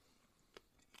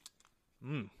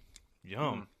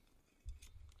 Yum.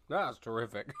 That's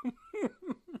terrific.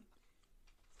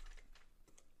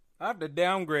 I have to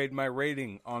downgrade my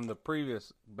rating on the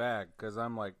previous bag because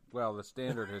I'm like, well, the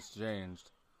standard has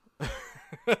changed.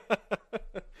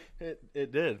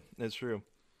 It did. It's true.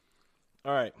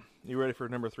 All right, you ready for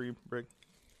number 3, Brig?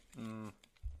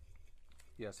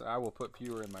 Yes, I will put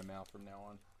fewer in my mouth from now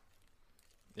on.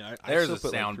 Yeah, There's still a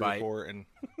put, like, sound 3 or bite. 4 and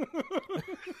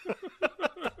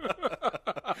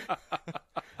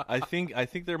I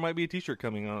think there might be a T-shirt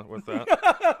coming on with that.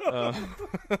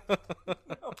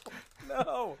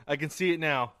 No. I can see it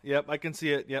now. Yep, I can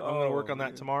see it. Yep, I'm going to work on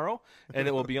that tomorrow, and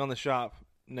it will be on the shop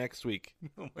next week.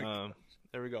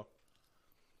 There we go.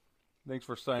 Thanks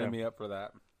for signing me up for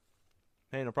that.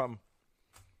 Hey, no problem.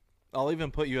 I'll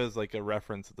even put you as like a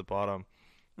reference at the bottom.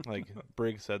 Like,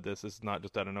 Briggs said this. This is not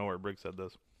just out of nowhere. Briggs said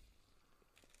this.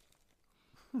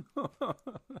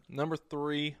 Number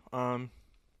 3.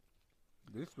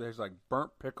 This tastes like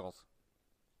burnt pickles.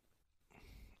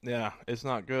 Yeah, it's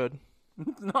not good.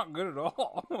 It's not good at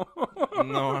all.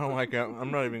 No, I don't like it.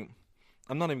 I'm not even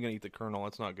gonna eat the kernel.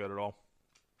 It's not good at all.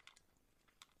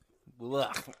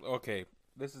 Blech. Okay,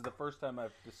 this is the first time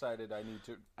I've decided I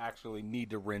need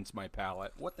to rinse my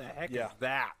palate. What the heck is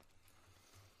that?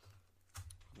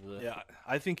 Blech. Yeah,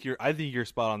 I think your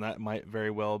spot on that might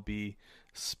very well be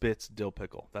Spitz dill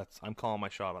pickle. I'm calling my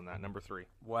shot on that. Number 3.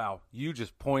 Wow, you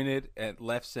just pointed at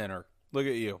left center. Look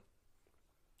at you.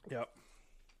 Yep.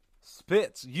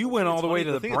 Spitz, you went all the way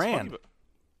to the brand.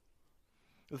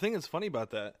 The thing that's funny about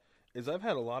that is I've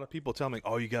had a lot of people tell me,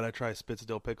 "Oh, you gotta try Spitz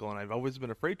dill pickle," and I've always been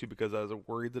afraid to because I was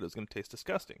worried that it was going to taste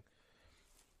disgusting.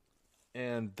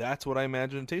 And that's what I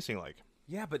imagine it tasting like.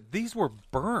 Yeah, but these were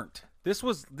burnt. This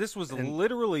was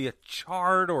literally a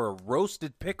charred or a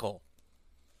roasted pickle.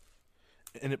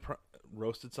 And it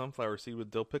roasted sunflower seed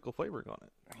with dill pickle flavoring on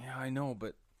it. Yeah, I know,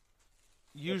 but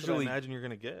That's usually, what I imagine you're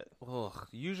gonna get.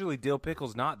 usually dill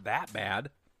pickle's not that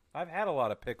bad. I've had a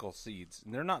lot of pickle seeds,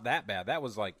 and they're not that bad. That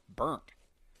was like burnt.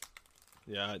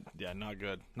 Yeah, not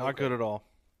good. Not good at all.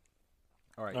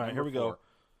 All right, Here we go.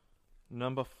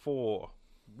 Number 4.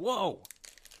 Whoa!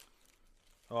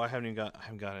 Oh, I haven't got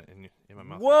it in my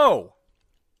mouth. Whoa!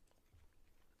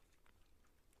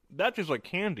 That tastes like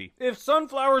candy. If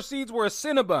sunflower seeds were a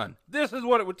Cinnabon, this is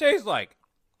what it would taste like.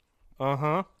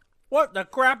 Uh-huh. What the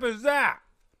crap is that?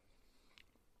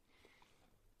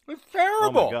 It's Oh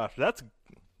terrible. my gosh,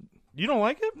 you don't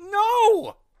like it?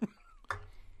 No.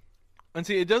 And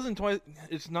see,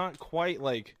 it's not quite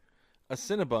like a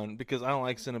Cinnabon because I don't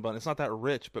like Cinnabon. It's not that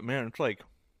rich, but man,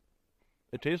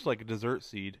 it tastes like a dessert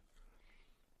seed.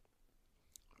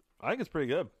 I think it's pretty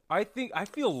good. I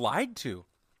feel lied to.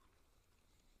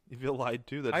 You feel lied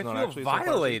to? That's I not feel actually a sunflower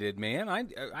seed? violated, man.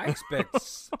 I expect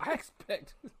I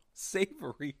expect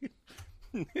savory.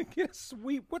 Get a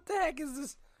sweet. What the heck is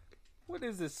this? What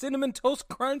is this? Cinnamon Toast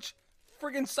Crunch?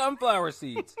 Friggin' sunflower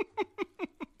seeds.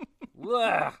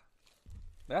 Ugh.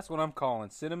 That's what I'm calling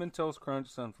Cinnamon Toast Crunch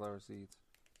sunflower seeds.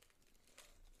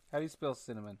 How do you spell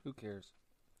cinnamon? Who cares?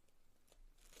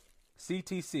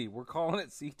 CTC. We're calling it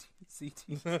CTC.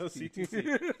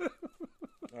 CTC.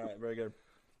 All right, very good.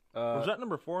 Was that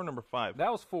number 4 or number 5?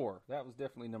 That was 4. That was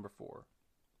definitely number 4.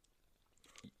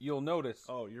 You'll notice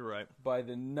Oh, you're right. by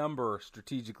the number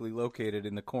strategically located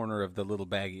in the corner of the little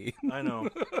baggie. I know.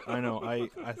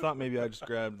 I thought maybe I just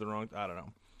grabbed the wrong. I don't know.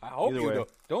 I hope Either you way.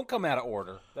 don't come out of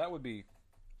order. That would be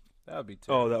terrible.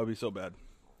 Oh, that would be so bad.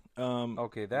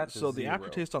 Okay, that's so a the 0.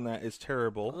 aftertaste on that is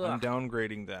terrible. Ugh. I'm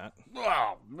downgrading that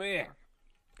Oh man.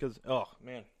 because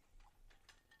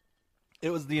it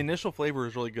was the initial flavor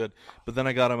was really good, but then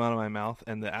I got them out of my mouth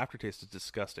and the aftertaste is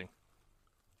disgusting.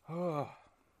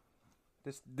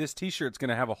 This T-shirt's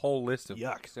gonna have a whole list of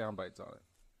Yuck. sound bites on it.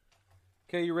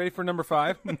 Okay, you ready for number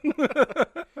 5?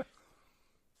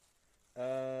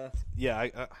 Yeah,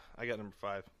 I got number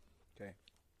 5. Okay.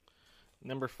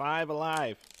 Number 5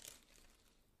 alive.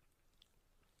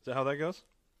 Is that how that goes?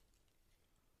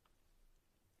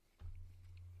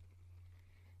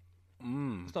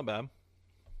 It's not bad.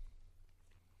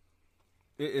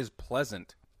 It is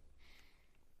pleasant.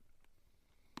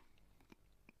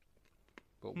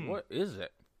 But what is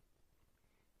it?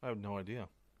 I have no idea.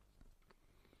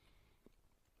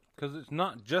 Because it's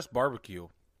not just barbecue.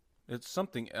 It's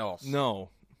something else. No,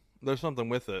 there's something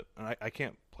with it, and I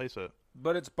can't place it.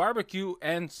 But it's barbecue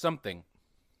and something.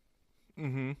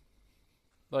 Mm-hmm.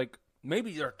 Like,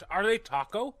 maybe are they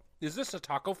taco? Is this a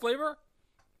taco flavor?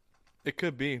 It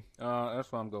could be.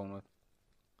 That's what I'm going with.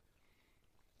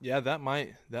 Yeah, that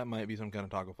might be some kind of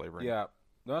taco flavor. Yeah,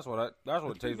 that's what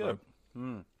it tastes good.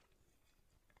 like.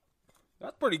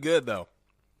 That's pretty good though.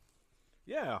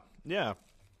 Yeah.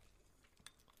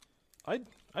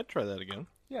 I'd try that again.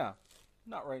 Yeah,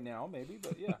 not right now, maybe,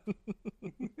 but yeah.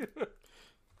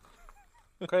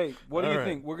 Okay, what do All you right.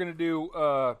 think? We're gonna do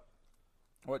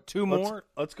two more?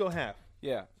 Let's go half.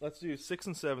 Yeah. Let's do 6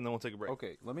 and 7, then we'll take a break.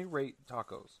 Okay, let me rate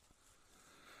tacos.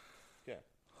 Okay.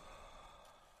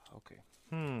 Okay.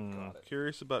 Got it.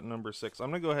 Curious about number 6.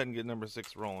 I'm gonna go ahead and get number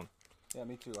 6 rolling. Yeah,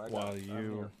 me too. While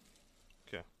you.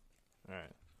 Okay. All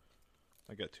right.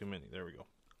 I got too many. There we go.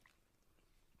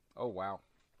 Oh wow.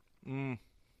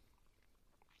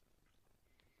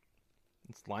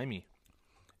 It's limey.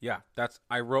 Yeah,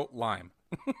 I wrote lime.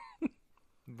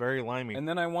 Very limey. And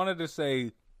then I wanted to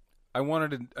say, I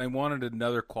wanted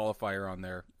another qualifier on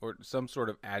there, or some sort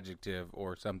of adjective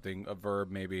or something, a verb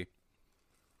maybe,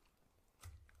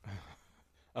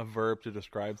 a verb to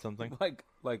describe something.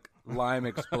 like lime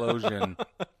explosion,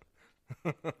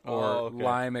 or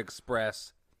lime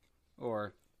express,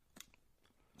 or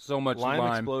so much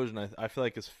Lime explosion. I feel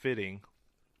like is fitting.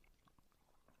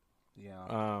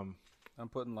 Yeah. I'm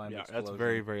putting lime explosion. That's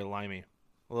very, very limey.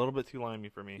 A little bit too limey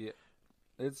for me. Yeah.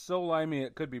 It's so limey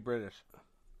it could be British.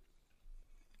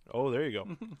 Oh, there you go.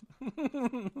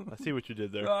 I see what you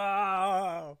did there.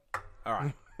 All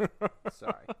right.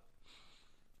 Sorry.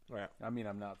 All right. I mean,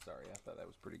 I'm not sorry. I thought that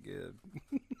was pretty good.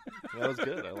 That was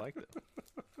good. I liked it.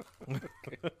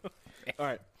 All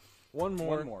right. One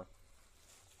more.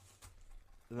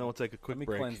 And then we'll take a quick Let me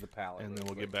break. cleanse the palate And then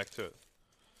real we'll get quick. back to it.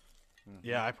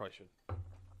 Yeah, I probably should.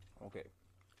 Okay.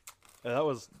 That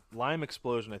was lime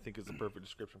explosion, I think, is the perfect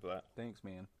description for that. Thanks,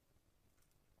 man.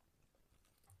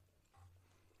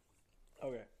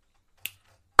 Okay.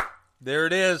 There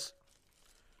it is.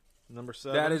 Number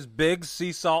 7. That is big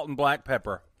sea salt and black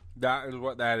pepper. That is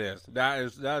what that is. That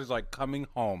is like coming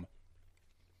home.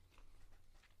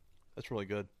 That's really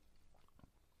good.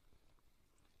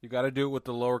 You got to do it with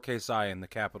the lowercase I and the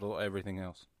capital everything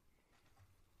else.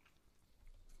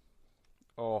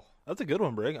 Oh, That's a good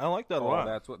one, Brig. I like that a lot.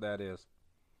 that's what that is.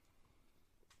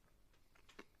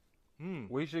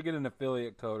 We should get an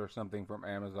affiliate code or something from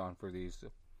Amazon for these.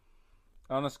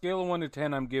 On a scale of 1 to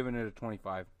 10, I'm giving it a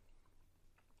 25.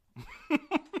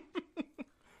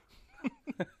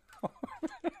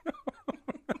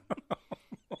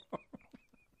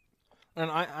 And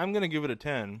I'm going to give it a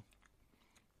 10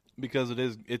 because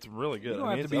it's really good. You don't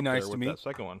I mean, have it's to be up there nice to with me. that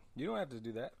second one. You don't have to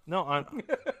do that. No,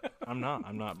 I'm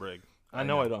not Brig. I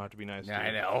know I don't have to be nice to you.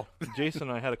 I know. Jason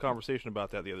and I had a conversation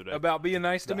about that the other day. About being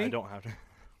nice to me? I don't have to.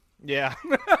 Yeah.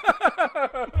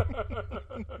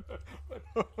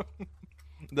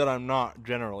 That I'm not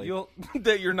generally.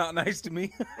 That you're not nice to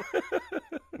me?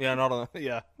 Yeah, not on.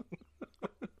 Yeah.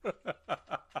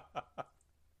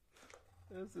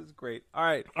 This is great. All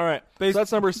right. So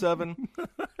that's number 7.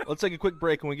 Let's take a quick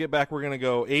break. When we get back, we're going to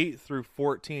go 8 through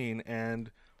 14, and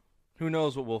who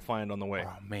knows what we'll find on the way.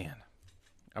 Oh, man.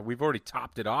 We've already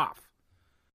topped it off.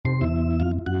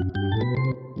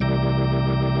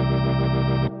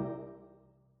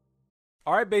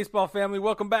 All right, baseball family,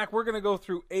 welcome back. We're going to go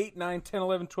through 8, 9, 10,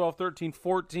 11, 12, 13,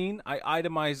 14. I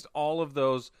itemized all of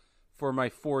those for my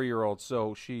 4-year-old,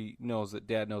 so she knows that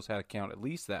Dad knows how to count at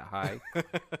least that high.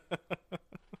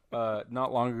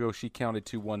 Not long ago, she counted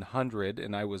to 100,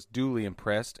 and I was duly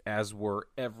impressed, as were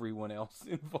everyone else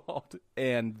involved.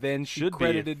 And then she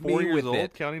credited me 4 years with old,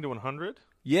 it. counting to 100?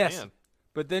 Yes. Man.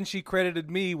 But then she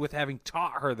credited me with having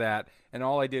taught her that, and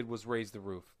all I did was raise the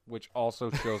roof, which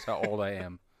also shows how old I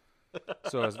am.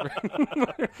 So I was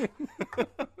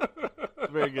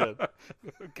Very good.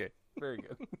 okay, very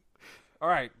good. All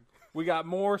right, we got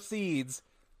more seeds,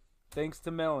 thanks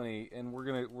to Melanie, and we're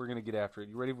gonna get after it.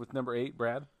 You ready with number 8,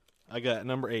 Brad? I got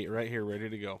number 8 right here, ready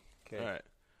to go. Okay. All right.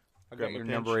 I Grab got my your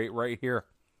pinch. number 8 right here.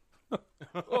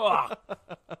 Ugh. All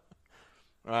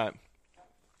right.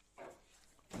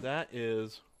 That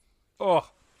is Oh,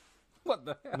 what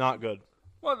the hell? not good.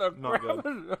 What the Not crap?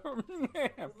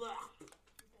 Man.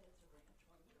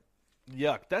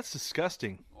 Yuck. That's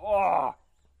disgusting. Oh,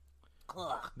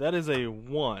 That is a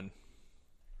 1.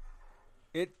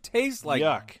 It tastes like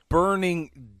Yuck.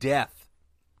 burning death.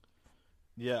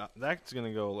 Yeah, that's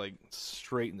gonna go like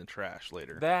straight in the trash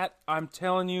later. That, I'm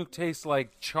telling you, tastes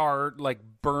like charred, like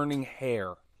burning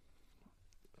hair.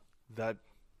 That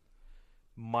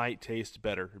might taste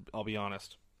better. I'll be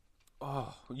honest.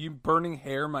 Oh, you burning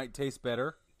hair might taste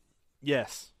better?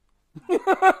 Yes.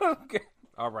 Okay.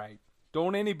 All right.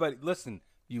 Don't anybody listen,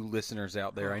 you listeners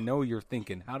out there. I know you're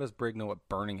thinking, how does Brig know what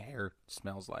burning hair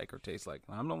smells like or tastes like?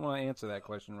 I don't want to answer that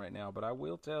question right now, but I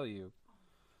will tell you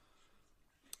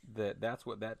that's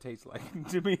what that tastes like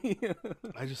to me.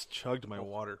 I just chugged my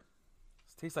water.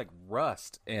 It tastes like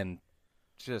rust and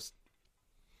just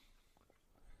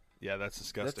Yeah, that's that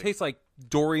disgusting. tastes like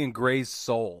Dorian Gray's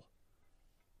soul.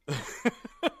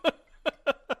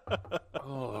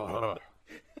 Oh.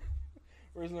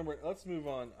 Where's number? Let's move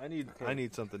on. I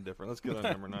need something different. Let's get on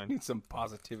number I 9. need some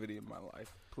positivity in my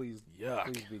life. Please, Yuck.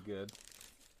 please be good.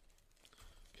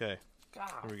 Okay.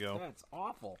 God, Here we go. That's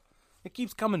awful. It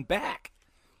keeps coming back.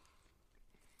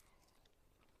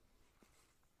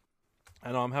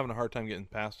 I know I'm having a hard time getting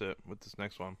past it with this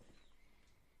next one.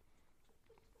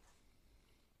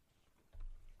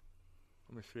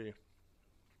 Let me see.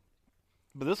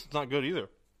 But this is not good either.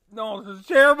 No, this is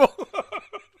terrible.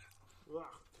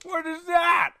 What is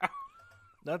that?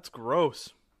 That's gross.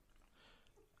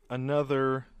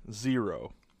 Another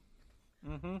 0.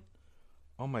 Mm-hmm.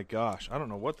 Oh my gosh, I don't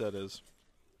know what that is.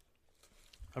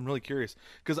 I'm really curious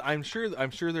because I'm sure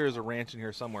there is a ranch in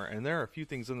here somewhere, and there are a few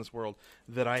things in this world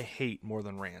that I hate more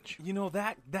than ranch. You know,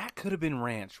 that could have been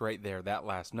ranch right there. That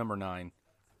last number 9.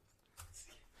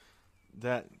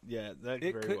 That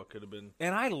very well could have been.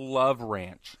 And I love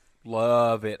ranch.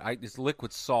 Love it. It's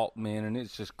liquid salt, man, and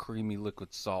it's just creamy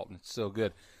liquid salt, and it's so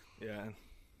good. Yeah.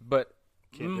 But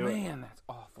Can't do it. man, that's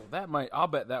awful. I'll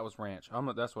bet that was ranch.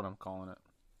 That's what I'm calling it.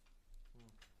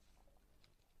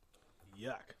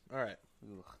 Yuck. All right.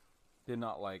 Ugh. Did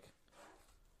not like.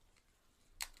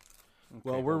 Okay,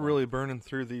 Well, we're hold on. really burning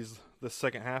through the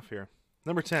second half here.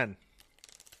 Number 10.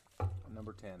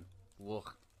 Number 10.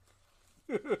 Look.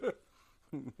 All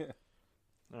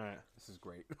right. This is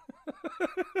great.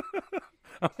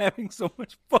 I'm having so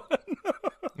much fun.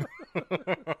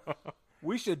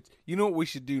 We should, you know what we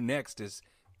should do next is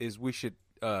we should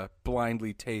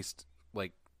blindly taste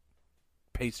like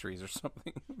pastries or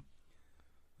something.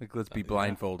 Like let's be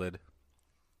blindfolded.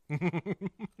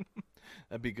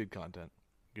 That'd be good content.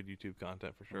 Good YouTube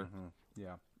content for sure.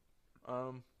 Yeah.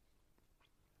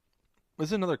 This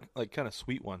is another like kind of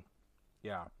sweet one.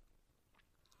 Yeah.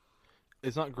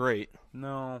 It's not great,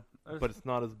 No. but it's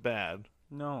not as bad.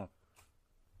 No.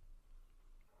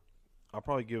 I'll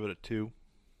probably give it a 2.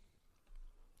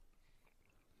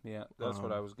 Yeah, that's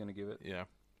what I was going to give it. Yeah.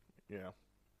 Yeah.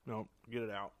 No, get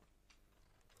it out.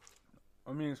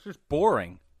 I mean, it's just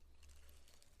boring.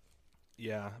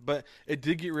 Yeah, but it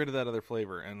did get rid of that other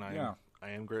flavor, and Yeah.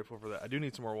 I am grateful for that. I do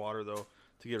need some more water, though,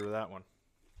 to get rid of that one.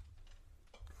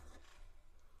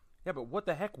 Yeah, but what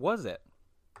the heck was it?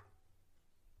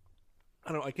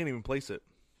 I can't even place it.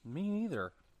 Me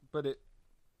neither. But it.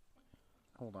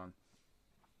 Hold on.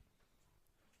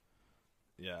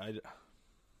 Yeah,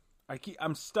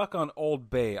 I'm stuck on Old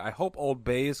Bay. I hope Old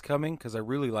Bay is coming because I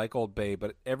really like Old Bay.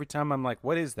 But every time I'm like,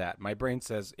 "What is that?" My brain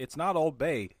says it's not Old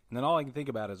Bay, and then all I can think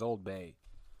about is Old Bay.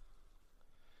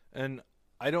 and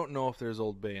I don't know if there's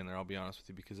Old Bay in there, I'll be honest with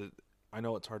you, because I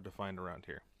know it's hard to find around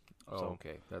here. Oh, So-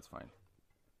 okay, that's fine.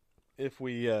 If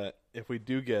we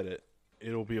do get it,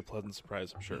 it'll be a pleasant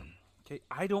surprise, I'm sure. Okay,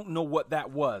 I don't know what that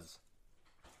was.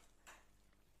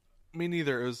 Me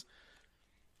neither. It was.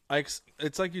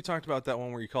 It's like you talked about that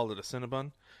one where you called it a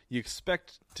Cinnabon. You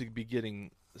expect to be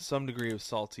getting some degree of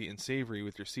salty and savory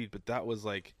with your seed, but that was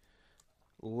like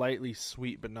lightly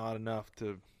sweet, but not enough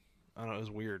to. I don't know. It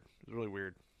was weird. It was really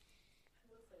weird.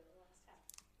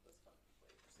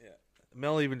 Yeah.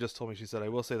 Mel even just told me. She said, "I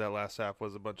will say that last half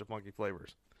was a bunch of funky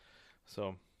flavors."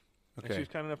 So, and Okay. she was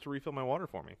kind enough to refill my water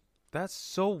for me. That's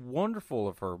so wonderful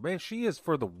of her, man. She is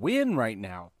for the win right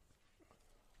now.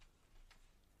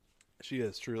 She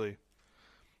is truly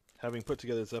having put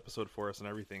together this episode for us and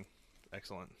everything.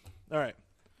 Excellent. All right.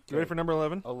 You ready for number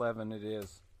 11? 11 it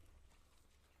is.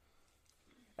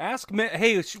 Ask me,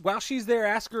 hey, while she's there,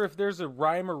 ask her if there's a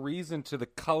rhyme or reason to the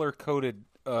color-coded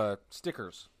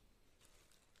stickers.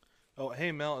 Oh,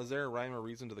 hey, Mel, is there a rhyme or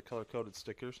reason to the color-coded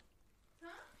stickers?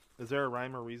 Is there a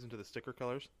rhyme or reason to the sticker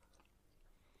colors?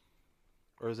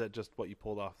 Or is that just what you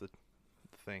pulled off the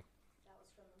thing? That was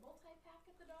from the multi-pack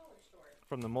at the dollar store.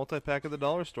 From the multi-pack at the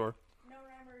dollar store. No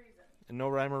rhyme or reason. And no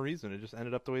rhyme or reason. It just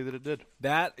ended up the way that it did.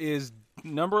 That is,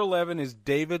 number 11 is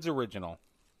David's original.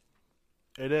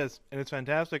 It is. And it's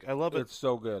fantastic. I love it. It's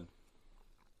so good.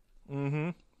 Mm-hmm.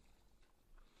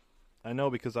 I know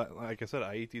because, like I said,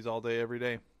 I eat these all day, every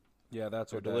day. Yeah,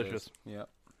 that's They're what that delicious. is. Yeah.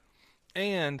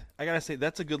 And I gotta say,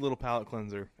 that's a good little palate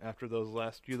cleanser after those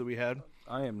last few that we had.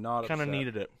 I am not Kind of upset.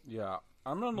 needed it. Yeah.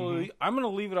 I'm gonna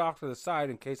leave it off to the side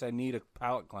in case I need a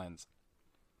palate cleanse.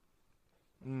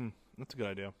 That's a good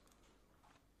idea.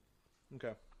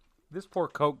 Okay. This poor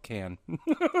Coke can.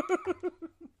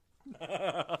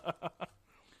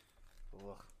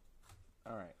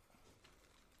 All right.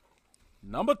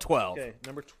 Number 12. Okay,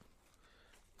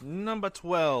 number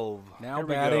 12. Now Here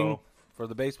we batting go. for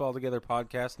the Baseball Together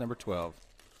podcast, number 12.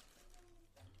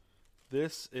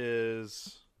 This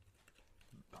is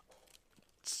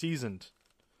seasoned,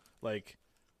 like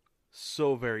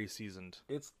so very seasoned.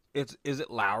 Is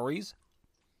it Lowry's?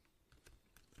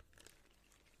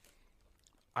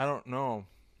 I don't know.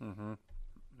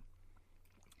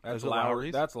 That's Is it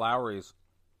Lowry's? That's Lowry's.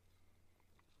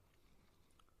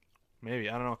 Maybe,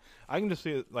 I don't know. I can just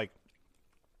see it like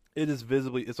it is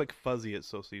visibly. It's like fuzzy. It's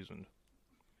so seasoned.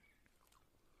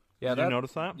 Yeah, Did you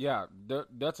notice that? Yeah,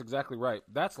 that's exactly right.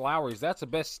 That's Lowry's. That's the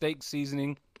best steak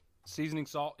seasoning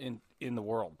salt in the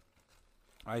world,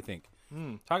 I think.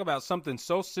 Talk about something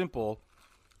so simple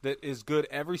that is good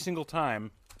every single time.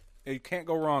 You can't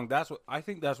go wrong. I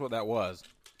think that's what that was.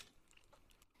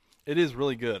 It is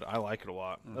really good. I like it a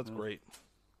lot. That's great.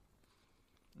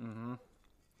 10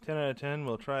 out of 10.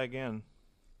 We'll try again.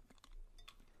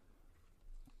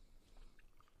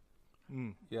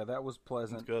 Yeah, that was It's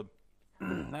pleasant. good.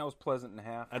 That was pleasant and a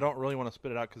half. I don't really want to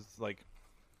spit it out because it's like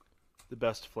the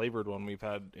best flavored one we've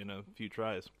had in a few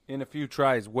tries. In a few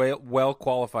tries, well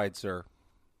qualified, sir.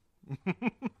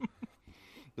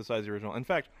 Besides the original. In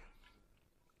fact,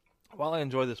 while I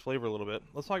enjoy this flavor a little bit,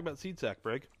 let's talk about seed sack,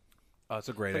 Brig. Oh, that's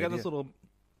a great I idea. got this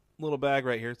little bag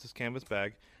right here. It's this canvas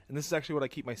bag, and this is actually what I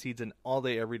keep my seeds in all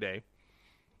day, every day.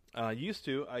 Used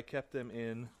to, I kept them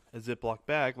in a Ziploc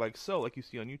bag, like so, like you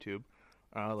see on YouTube,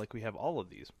 like we have all of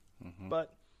these.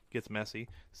 But it gets messy,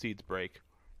 seeds break,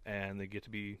 and they get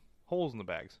to be holes in the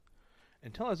bags.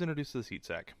 Until I was introduced to the seed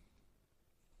sack,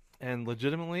 and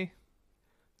legitimately,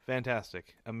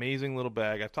 fantastic, amazing little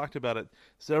bag. I've talked about it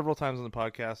several times on the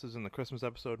podcast. This is in the Christmas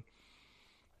episode,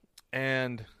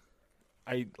 and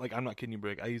I'm not kidding you,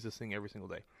 Brig. I use this thing every single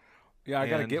day. Yeah, I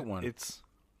got to And get one.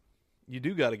 You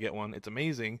do got to get one. It's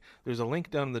amazing. There's a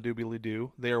link down in the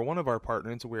doobly-doo. They are one of our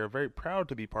partners, and we are very proud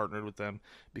to be partnered with them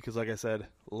because, like I said,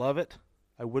 love it.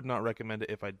 I would not recommend it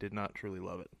if I did not truly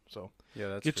love it. So Yeah,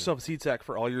 that's get true. yourself a seed sack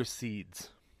for all your seeds.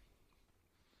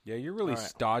 Yeah, you're really All right.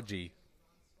 stodgy.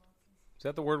 Is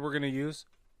that the word we're going to use?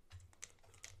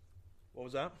 What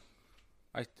was that?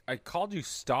 I called you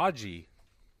stodgy,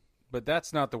 but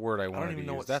that's not the word I wanted even to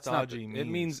know use. what That's not stodgy It means.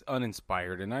 means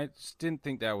uninspired, and I just didn't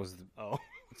think that was. Oh.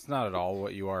 It's not at all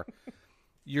what you are.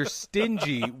 You're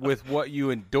stingy with what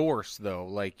you endorse, though.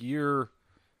 Like you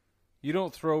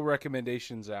don't throw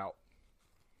recommendations out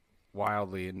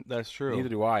wildly, and That's true. neither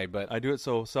do I. But I do it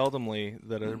so seldomly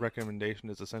that a recommendation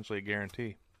is essentially a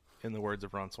guarantee, in the words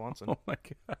of Ron Swanson. oh my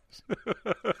gosh!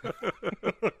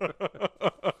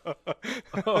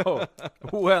 Oh,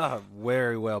 well,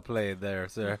 very well played there,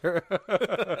 sir.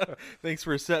 Thanks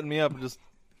for setting me up and just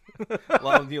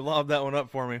you lobbed that one up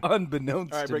for me.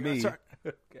 Unbeknownst All right, to Brig, me. sorry.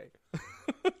 Okay.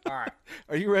 All right.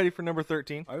 Are you ready for number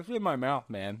 13? I was in my mouth,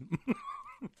 man.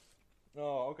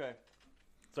 Oh, okay.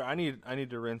 Sorry, I need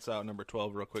to rinse out number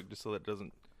 12 real quick just so that it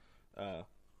doesn't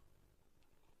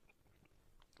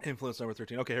influence number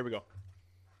 13. Okay, here we go.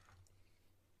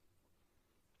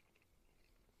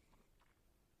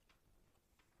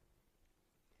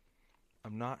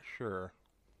 I'm not sure.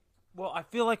 Well, I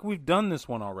feel like we've done this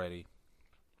one already.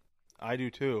 I do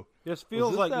too. This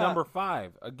feels this like that- number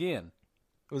 5 again,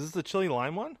 Was this the chili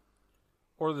lime one?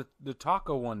 or the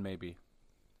taco one maybe.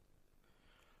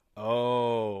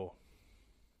 Oh.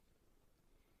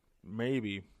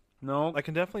 Maybe. No, I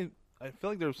feel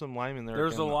like there's some lime in there.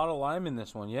 there's again, a though. lot of lime in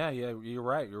this one. Yeah, you're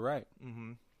right.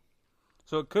 Mhm.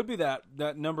 So it could be that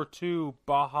number 2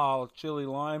 Baja chili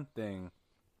lime thing.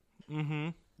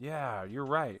 Mhm. Yeah, you're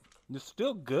right. It's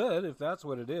still good if that's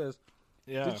what it is.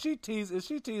 Yeah. Did she tease? Is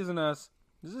she teasing us?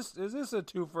 Is this a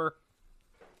twofer?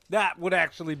 That would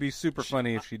actually be super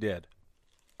funny if she did.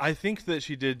 I think that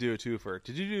she did do a twofer.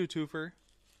 Did you do a twofer?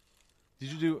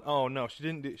 Did you do? Oh no, she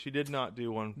didn't. She did not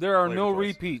do one. There are flavor no twice.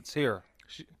 repeats here.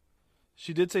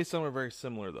 She did say somewhere very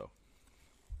similar though.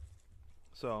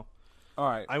 So All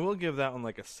right. I will give that one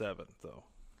like a 7 though.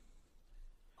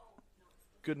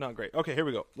 Good, not great. Okay, here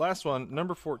we go. Last one,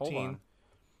 number 14. Hold on.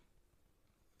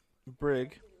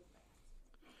 Brig,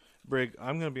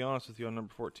 I'm going to be honest with you on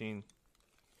number 14.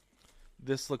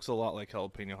 This looks a lot like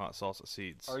jalapeno hot salsa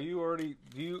seeds. Are you already?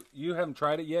 You haven't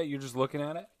tried it yet? You're just looking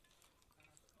at it.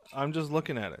 I'm just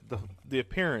looking at it. The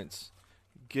appearance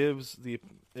gives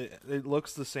it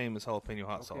looks the same as jalapeno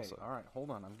hot Okay. salsa. All right.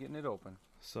 Hold on. I'm getting it open.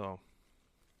 So,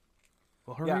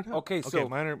 well, hurry Yeah, it up. okay, so-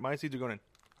 my seeds are going in.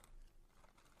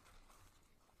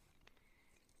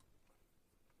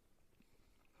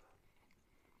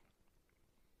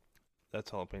 That's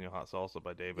jalapeno hot salsa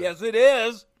by David. Yes, it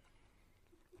is.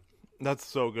 That's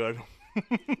so good.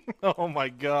 Oh my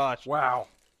gosh. Wow.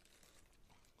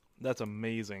 That's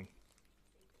amazing.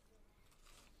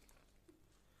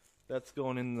 That's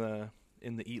going in the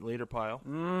eat later pile.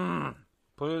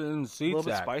 Put it in the A seed little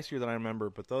bit sack. spicier than I remember,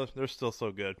 but they're still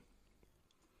so good.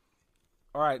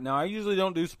 All right. Now I usually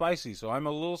don't do spicy, so I'm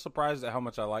a little surprised at how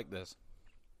much I like this.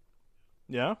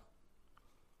 Yeah?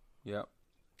 Yep.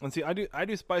 And see, I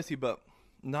do spicy, but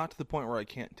not to the point where I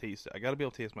can't taste it. I got to be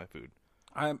able to taste my food.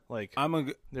 I'm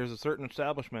There's a certain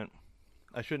establishment.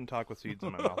 I shouldn't talk with seeds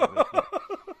in my mouth.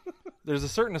 There's a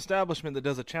certain establishment that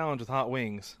does a challenge with hot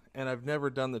wings, and I've never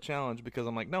done the challenge because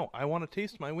I'm like, no, I want to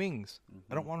taste my wings.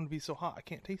 I don't want them to be so hot. I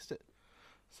can't taste it.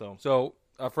 So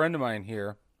a friend of mine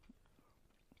here.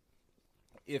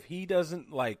 If he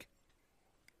doesn't like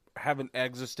have an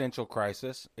existential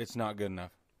crisis, it's not good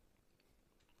enough.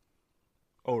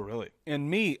 oh, really? And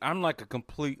me, I'm like a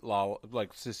complete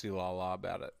sissy la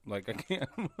about it. Like I can't.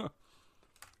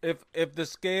 if the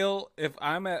scale, if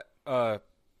I'm at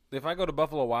if I go to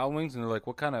Buffalo Wild Wings and they're like,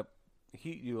 "What kind of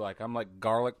heat you like?" I'm like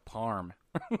garlic parm.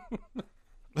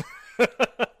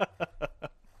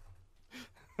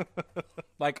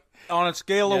 Like on a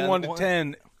scale of 1 to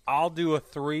 10, I'll do a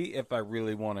 3 if I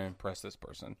really want to impress this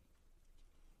person.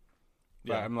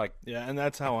 But I'm like, Yeah, and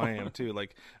that's how I am too.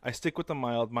 Like I stick with the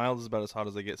mild. Mild is about as hot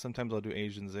as I get. Sometimes I'll do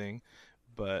Asian zing,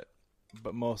 but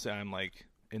mostly I'm like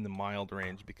in the mild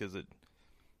range because it,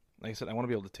 like I said, I want to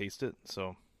be able to taste it,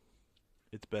 so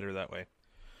it's better that way.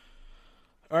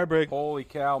 All right, Brig. holy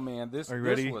cow, man! Are you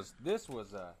ready? This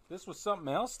was something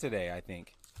else today. I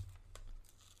think.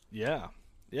 Yeah,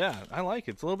 I like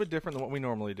it. It's a little bit different than what we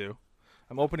normally do.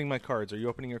 I'm opening my cards. Are you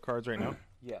opening your cards right now?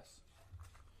 Yes.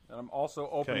 And I'm also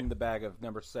opening the bag of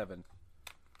number 7.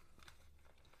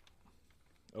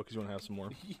 Oh, because you want to have some more.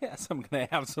 Yes, I'm going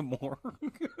to have some more.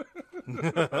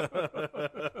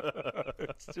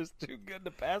 It's just too good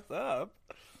to pass up.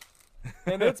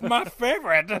 And it's my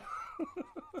favorite.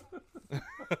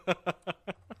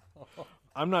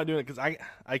 I'm not doing it because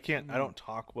I can't. I don't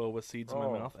talk well with seeds in my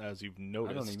Oh. mouth, as you've I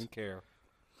noticed. don't even care.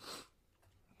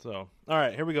 So, all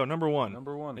right, here we go. Number one.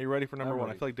 Number one. Are you ready for number I'm one?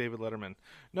 ready. I feel like David Letterman.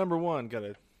 Number one. Got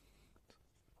to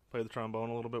play the trombone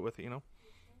a little bit with it, you know?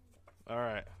 All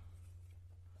right.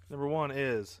 Number one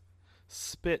is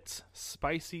Spitz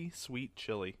Spicy Sweet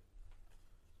Chili.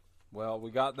 Well,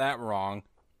 we got that wrong.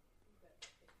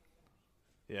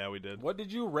 Yeah, we did. What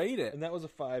did you rate it? And that was a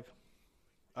 5.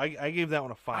 I gave that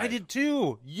one a 5. I did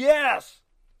too. Yes.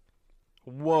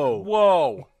 Whoa.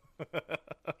 Whoa.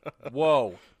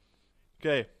 Whoa.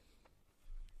 Okay.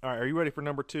 All right, are you ready for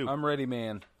number 2? I'm ready,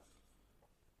 man.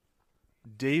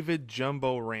 David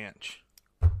Jumbo Ranch.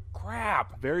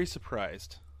 Crap. Very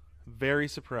surprised. Very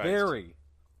surprised. Very.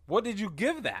 What did you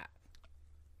give that?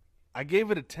 I gave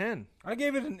it a 10. I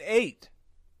gave it an 8.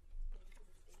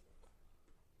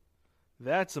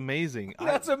 That's amazing.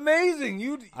 That's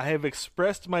amazing. I have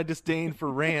expressed my disdain for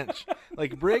ranch.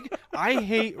 Like, Brig, I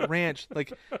hate ranch.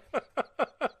 Like,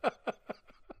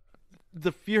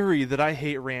 the fury that I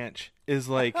hate ranch is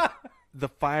like the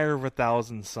fire of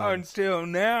 1,000 suns. Until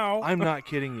now. I'm not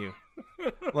kidding you.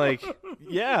 Like,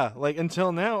 yeah, like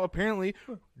until now, apparently,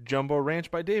 Jumbo Ranch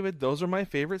by David, those are my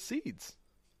favorite seeds.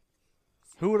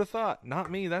 Who would have thought? Not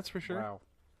me, that's for sure. Wow.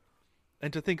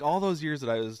 And to think all those years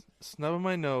that I was snubbing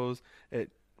my nose at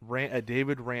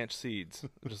David Ranch seeds,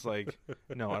 just like,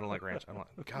 no, I don't like ranch. I'm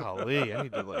like, golly, I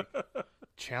need to like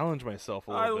challenge myself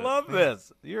a little I bit. love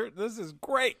this. This is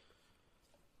great.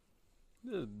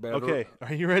 This is better. Okay,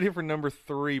 are you ready for number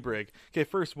 3, Brig? Okay,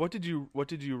 first, what did you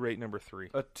rate number 3?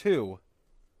 A 2.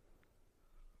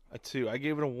 A 2. I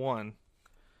gave it a 1.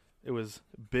 It was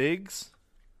Biggs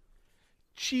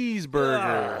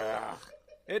Cheeseburger.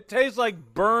 It tastes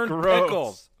like burned Gross.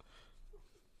 pickles.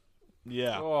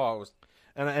 Yeah, Oh, it was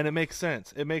and it makes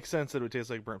sense. It makes sense that it would taste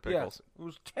like burnt pickles. It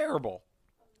was terrible.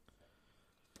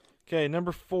 Okay,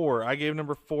 number 4. I gave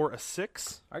number 4 a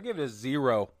 6. I give it a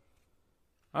 0.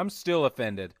 I'm still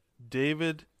offended.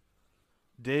 David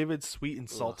Sweet and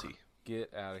Salty.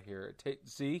 Get out of here.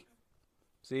 See?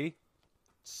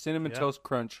 Cinnamon Yeah. Toast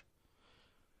Crunch.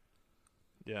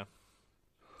 Yeah.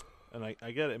 And I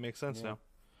get it. It makes sense now.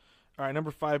 All right,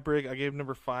 number 5, Brig. I gave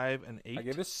number 5 an 8. I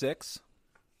gave it a 6.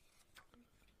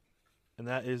 and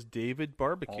that is David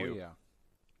Barbecue.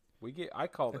 Oh yeah. I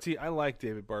called And it. see, I like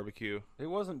David Barbecue. It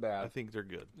wasn't bad. I think they're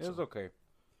good. It was okay.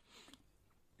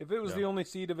 If it was the only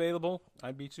seed available,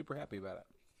 I'd be super happy about it.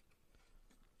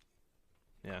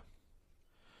 Yeah.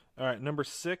 All right, number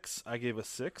 6, I gave a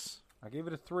 6. I gave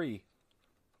it a 3.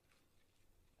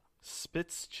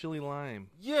 Spitz Chili Lime.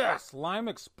 Yes, lime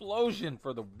explosion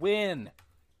for the win.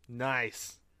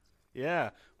 Nice. Yeah,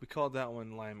 we called that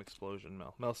one Lime Explosion,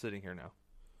 Mel. Mel's sitting here now.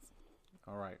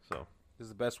 All right. So, This is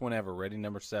the best one ever. Ready?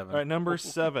 Number 7. all right, number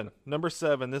 7. Number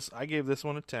 7. I gave this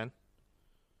one a 10.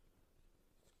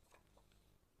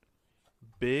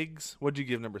 Biggs. What'd you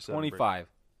give number 7? 25.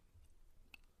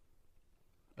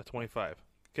 A 25.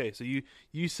 Okay, so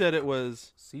you said it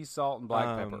was Sea salt and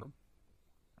black pepper.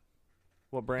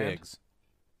 what brand? Biggs.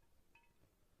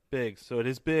 Biggs. So it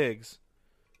is Biggs.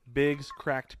 Biggs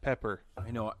cracked pepper.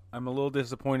 I know. I'm a little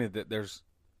disappointed that there's.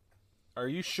 Are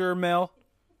you sure, Mel?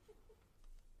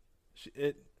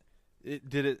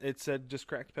 It said just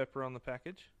cracked pepper on the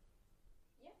package.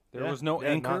 There was no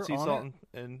anchor not sea on salt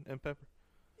it? and pepper.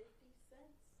 50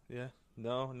 cents.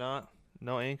 Yeah.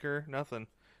 No anchor, nothing.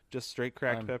 Just straight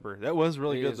cracked pepper. That was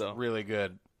really It good is though. really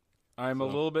good. I'm a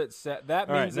little bit set. That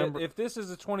All right, means that if this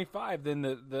is a 25, then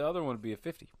the other one would be a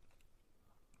 50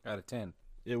 out of 10.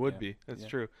 It would be. That's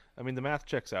true. I mean, the math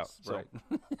checks out. So. Right.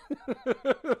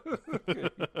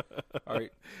 All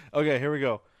right. Okay, here we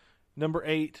go. Number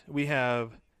 8, we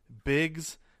have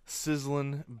Biggs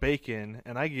Sizzlin' Bacon,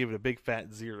 and I gave it a big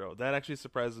fat 0. That actually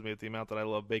surprises me with the amount that I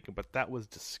love bacon, but that was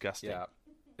disgusting.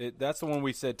 Yeah. That's the one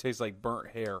we said tastes like burnt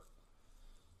hair.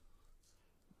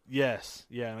 Yes.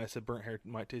 Yeah, and I said burnt hair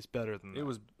might taste better than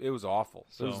that. It was awful.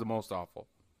 It was So- the most awful.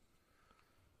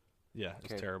 Yeah,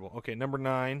 it's Okay. terrible. Okay, number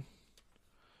 9.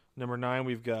 Number 9,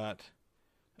 we've got.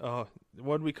 What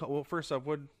did we call? Well, first off,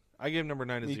 I gave number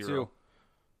 9 a Me 0. too.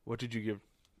 What did you give?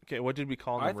 Okay, what did we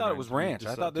call I number thought 9? it was Did we ranch. I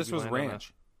decide- thought did this we was land on that?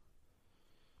 ranch.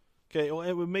 Okay, well,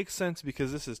 it would make sense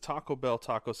because this is Taco Bell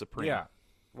Taco Supreme. Yeah.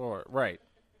 Well, right.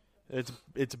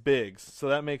 It's Biggs, so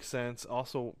that makes sense.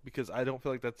 Also, because I don't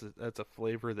feel like that's a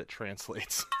flavor that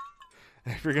translates.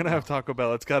 If you're gonna have Taco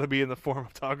Bell, it's got to be in the form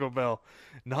of Taco Bell,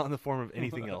 not in the form of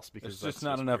anything else. Because There's that's just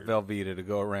not enough weird. Velveeta to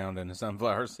go around in a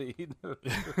sunflower seed.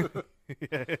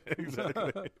 Yeah,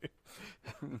 exactly.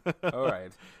 All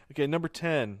right. Okay, number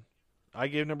 10. I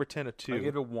gave number 10 a 2. I gave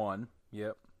it a 1.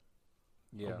 Yep.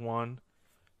 Yeah. A 1.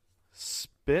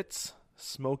 Spitz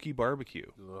Smoky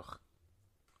Barbecue. Ugh.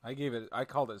 I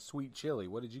called it sweet chili.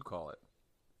 What did you call it?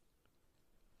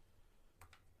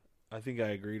 I think I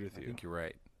agreed with I you. think you're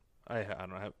right. I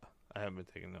haven't been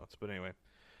taking notes, but anyway,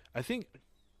 I think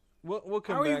we'll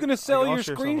come. How are you back. going to sell I'll your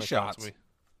share some of my thoughts screenshots? with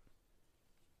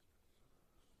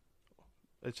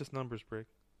you. It's just numbers, Brick.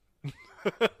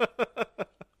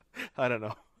 I don't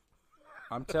know.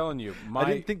 I'm telling you, I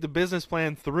didn't think the business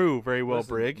plan through very well,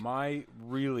 listen, Brig. my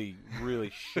really, really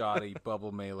shoddy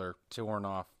bubble mailer torn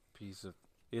off piece of.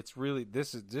 It's really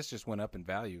this just went up in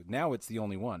value. Now it's the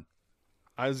only one.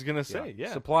 I was gonna say,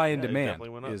 yeah. Supply and Yeah, it demand definitely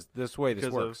went up. is this way this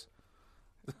Because of- works.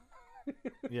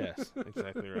 Yes,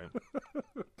 exactly right.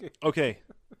 Okay.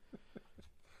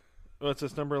 What's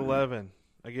this? Number 11.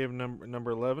 I gave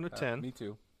number 11 a 10, Me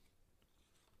too.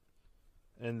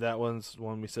 and that one's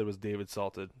one we said was David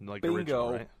salted, like Bingo.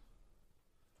 original, right?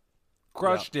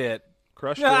 Crushed it.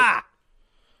 Crushed Ah!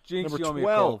 Jinx, it. you owe Number me a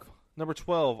 12. Coke. Number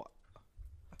 12.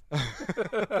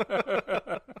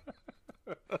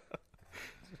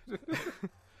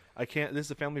 I can't. This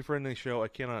is a family-friendly show. I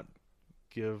cannot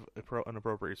give an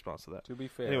appropriate response to that. To be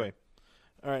fair. Anyway,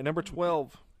 all right. Number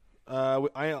 12.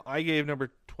 I gave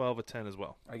number 12 a 10 as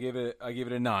well. I gave it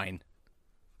a 9.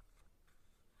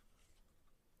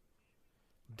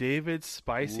 David's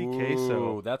spicy Ooh,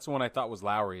 queso. that's the one I thought was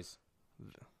Lowry's.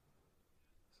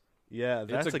 Yeah,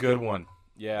 that's It's a good one.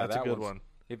 Yeah, That's that a good one's- one.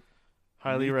 It,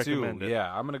 Highly me recommend too. it.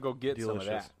 Yeah, I'm gonna go get some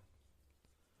Delicious. of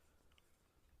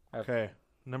that. Okay.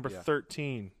 Number Yeah.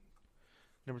 13.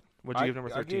 What'd you give number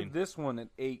 13? I gave this one an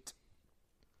 8.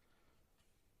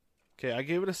 Okay, I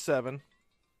gave it a 7.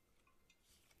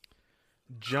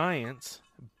 Giants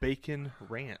Bacon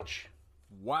Ranch.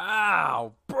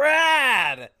 Wow,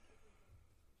 Brad,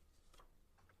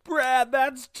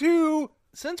 that's two.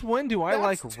 Since when do I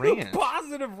like That's two ranch?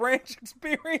 positive ranch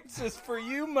experiences for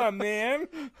you, my man.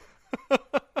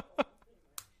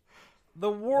 The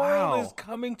world Wow. is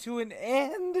coming to an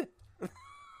end.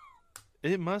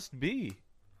 It must be.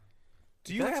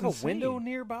 Do you That's have a window insane.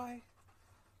 nearby?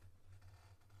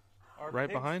 Are Right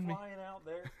pigs behind me. flying out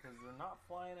there? Because they're not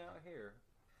flying out here.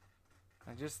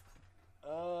 I just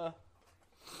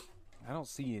I don't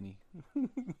see any.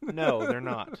 No, they're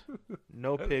not.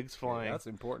 No pigs flying. That's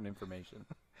important information.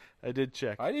 I did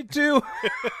check. I did too.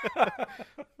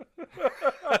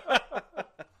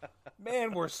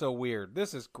 Man, we're so weird.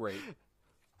 This is great.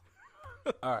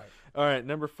 All right.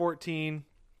 Number 14.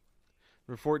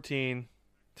 Number 14.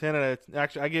 10 out of...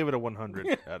 Actually, I gave it a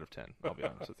 100 out of 10. I'll be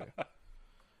honest with you.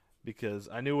 Because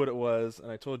I knew what it was,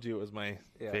 and I told you it was my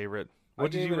favorite.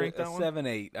 What did you rate that one?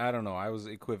 7-8. I don't know. I was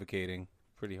equivocating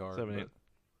pretty hard. 7-8.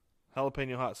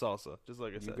 Jalapeno hot salsa, just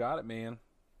like I said. You got it, man.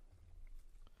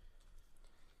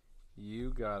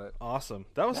 You got it. Awesome.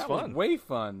 That was fun. Was way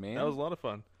fun, man. That was a lot of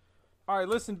fun. All right,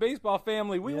 listen, baseball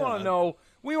family, we want to know.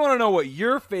 We want to know what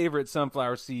your favorite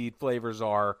sunflower seed flavors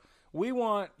are. We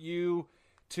want you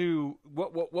to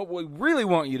what we really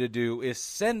want you to do is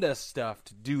send us stuff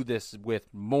to do this with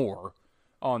more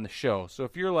on the show. So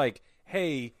if you're like,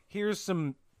 hey, here's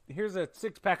a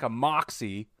 6-pack of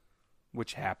Moxie,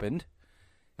 which happened.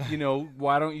 You know,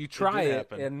 why don't you try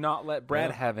it and not let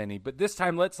Brad have any? But this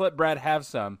time, let's let Brad have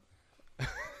some.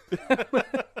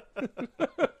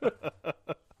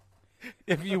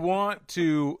 If you want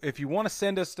to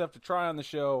send us stuff to try on the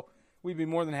show, we'd be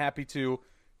more than happy to.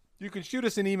 You can shoot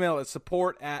us an email at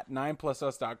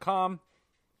support@9plusus.com,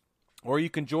 or you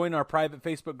can join our private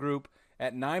Facebook group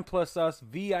at 9plusus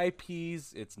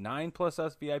VIPs. It's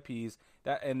 9plusus VIPs.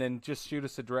 And then just shoot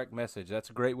us a direct message. That's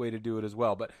a great way to do it as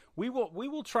well. But we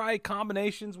will try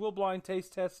combinations. We'll blind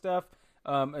taste test stuff.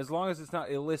 As long as it's not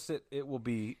illicit, it will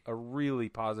be a really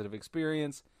positive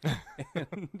experience.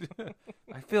 And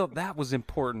I feel that was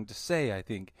important to say, I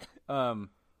think.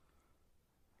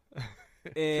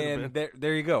 And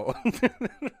there you go.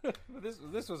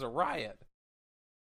 This was a riot.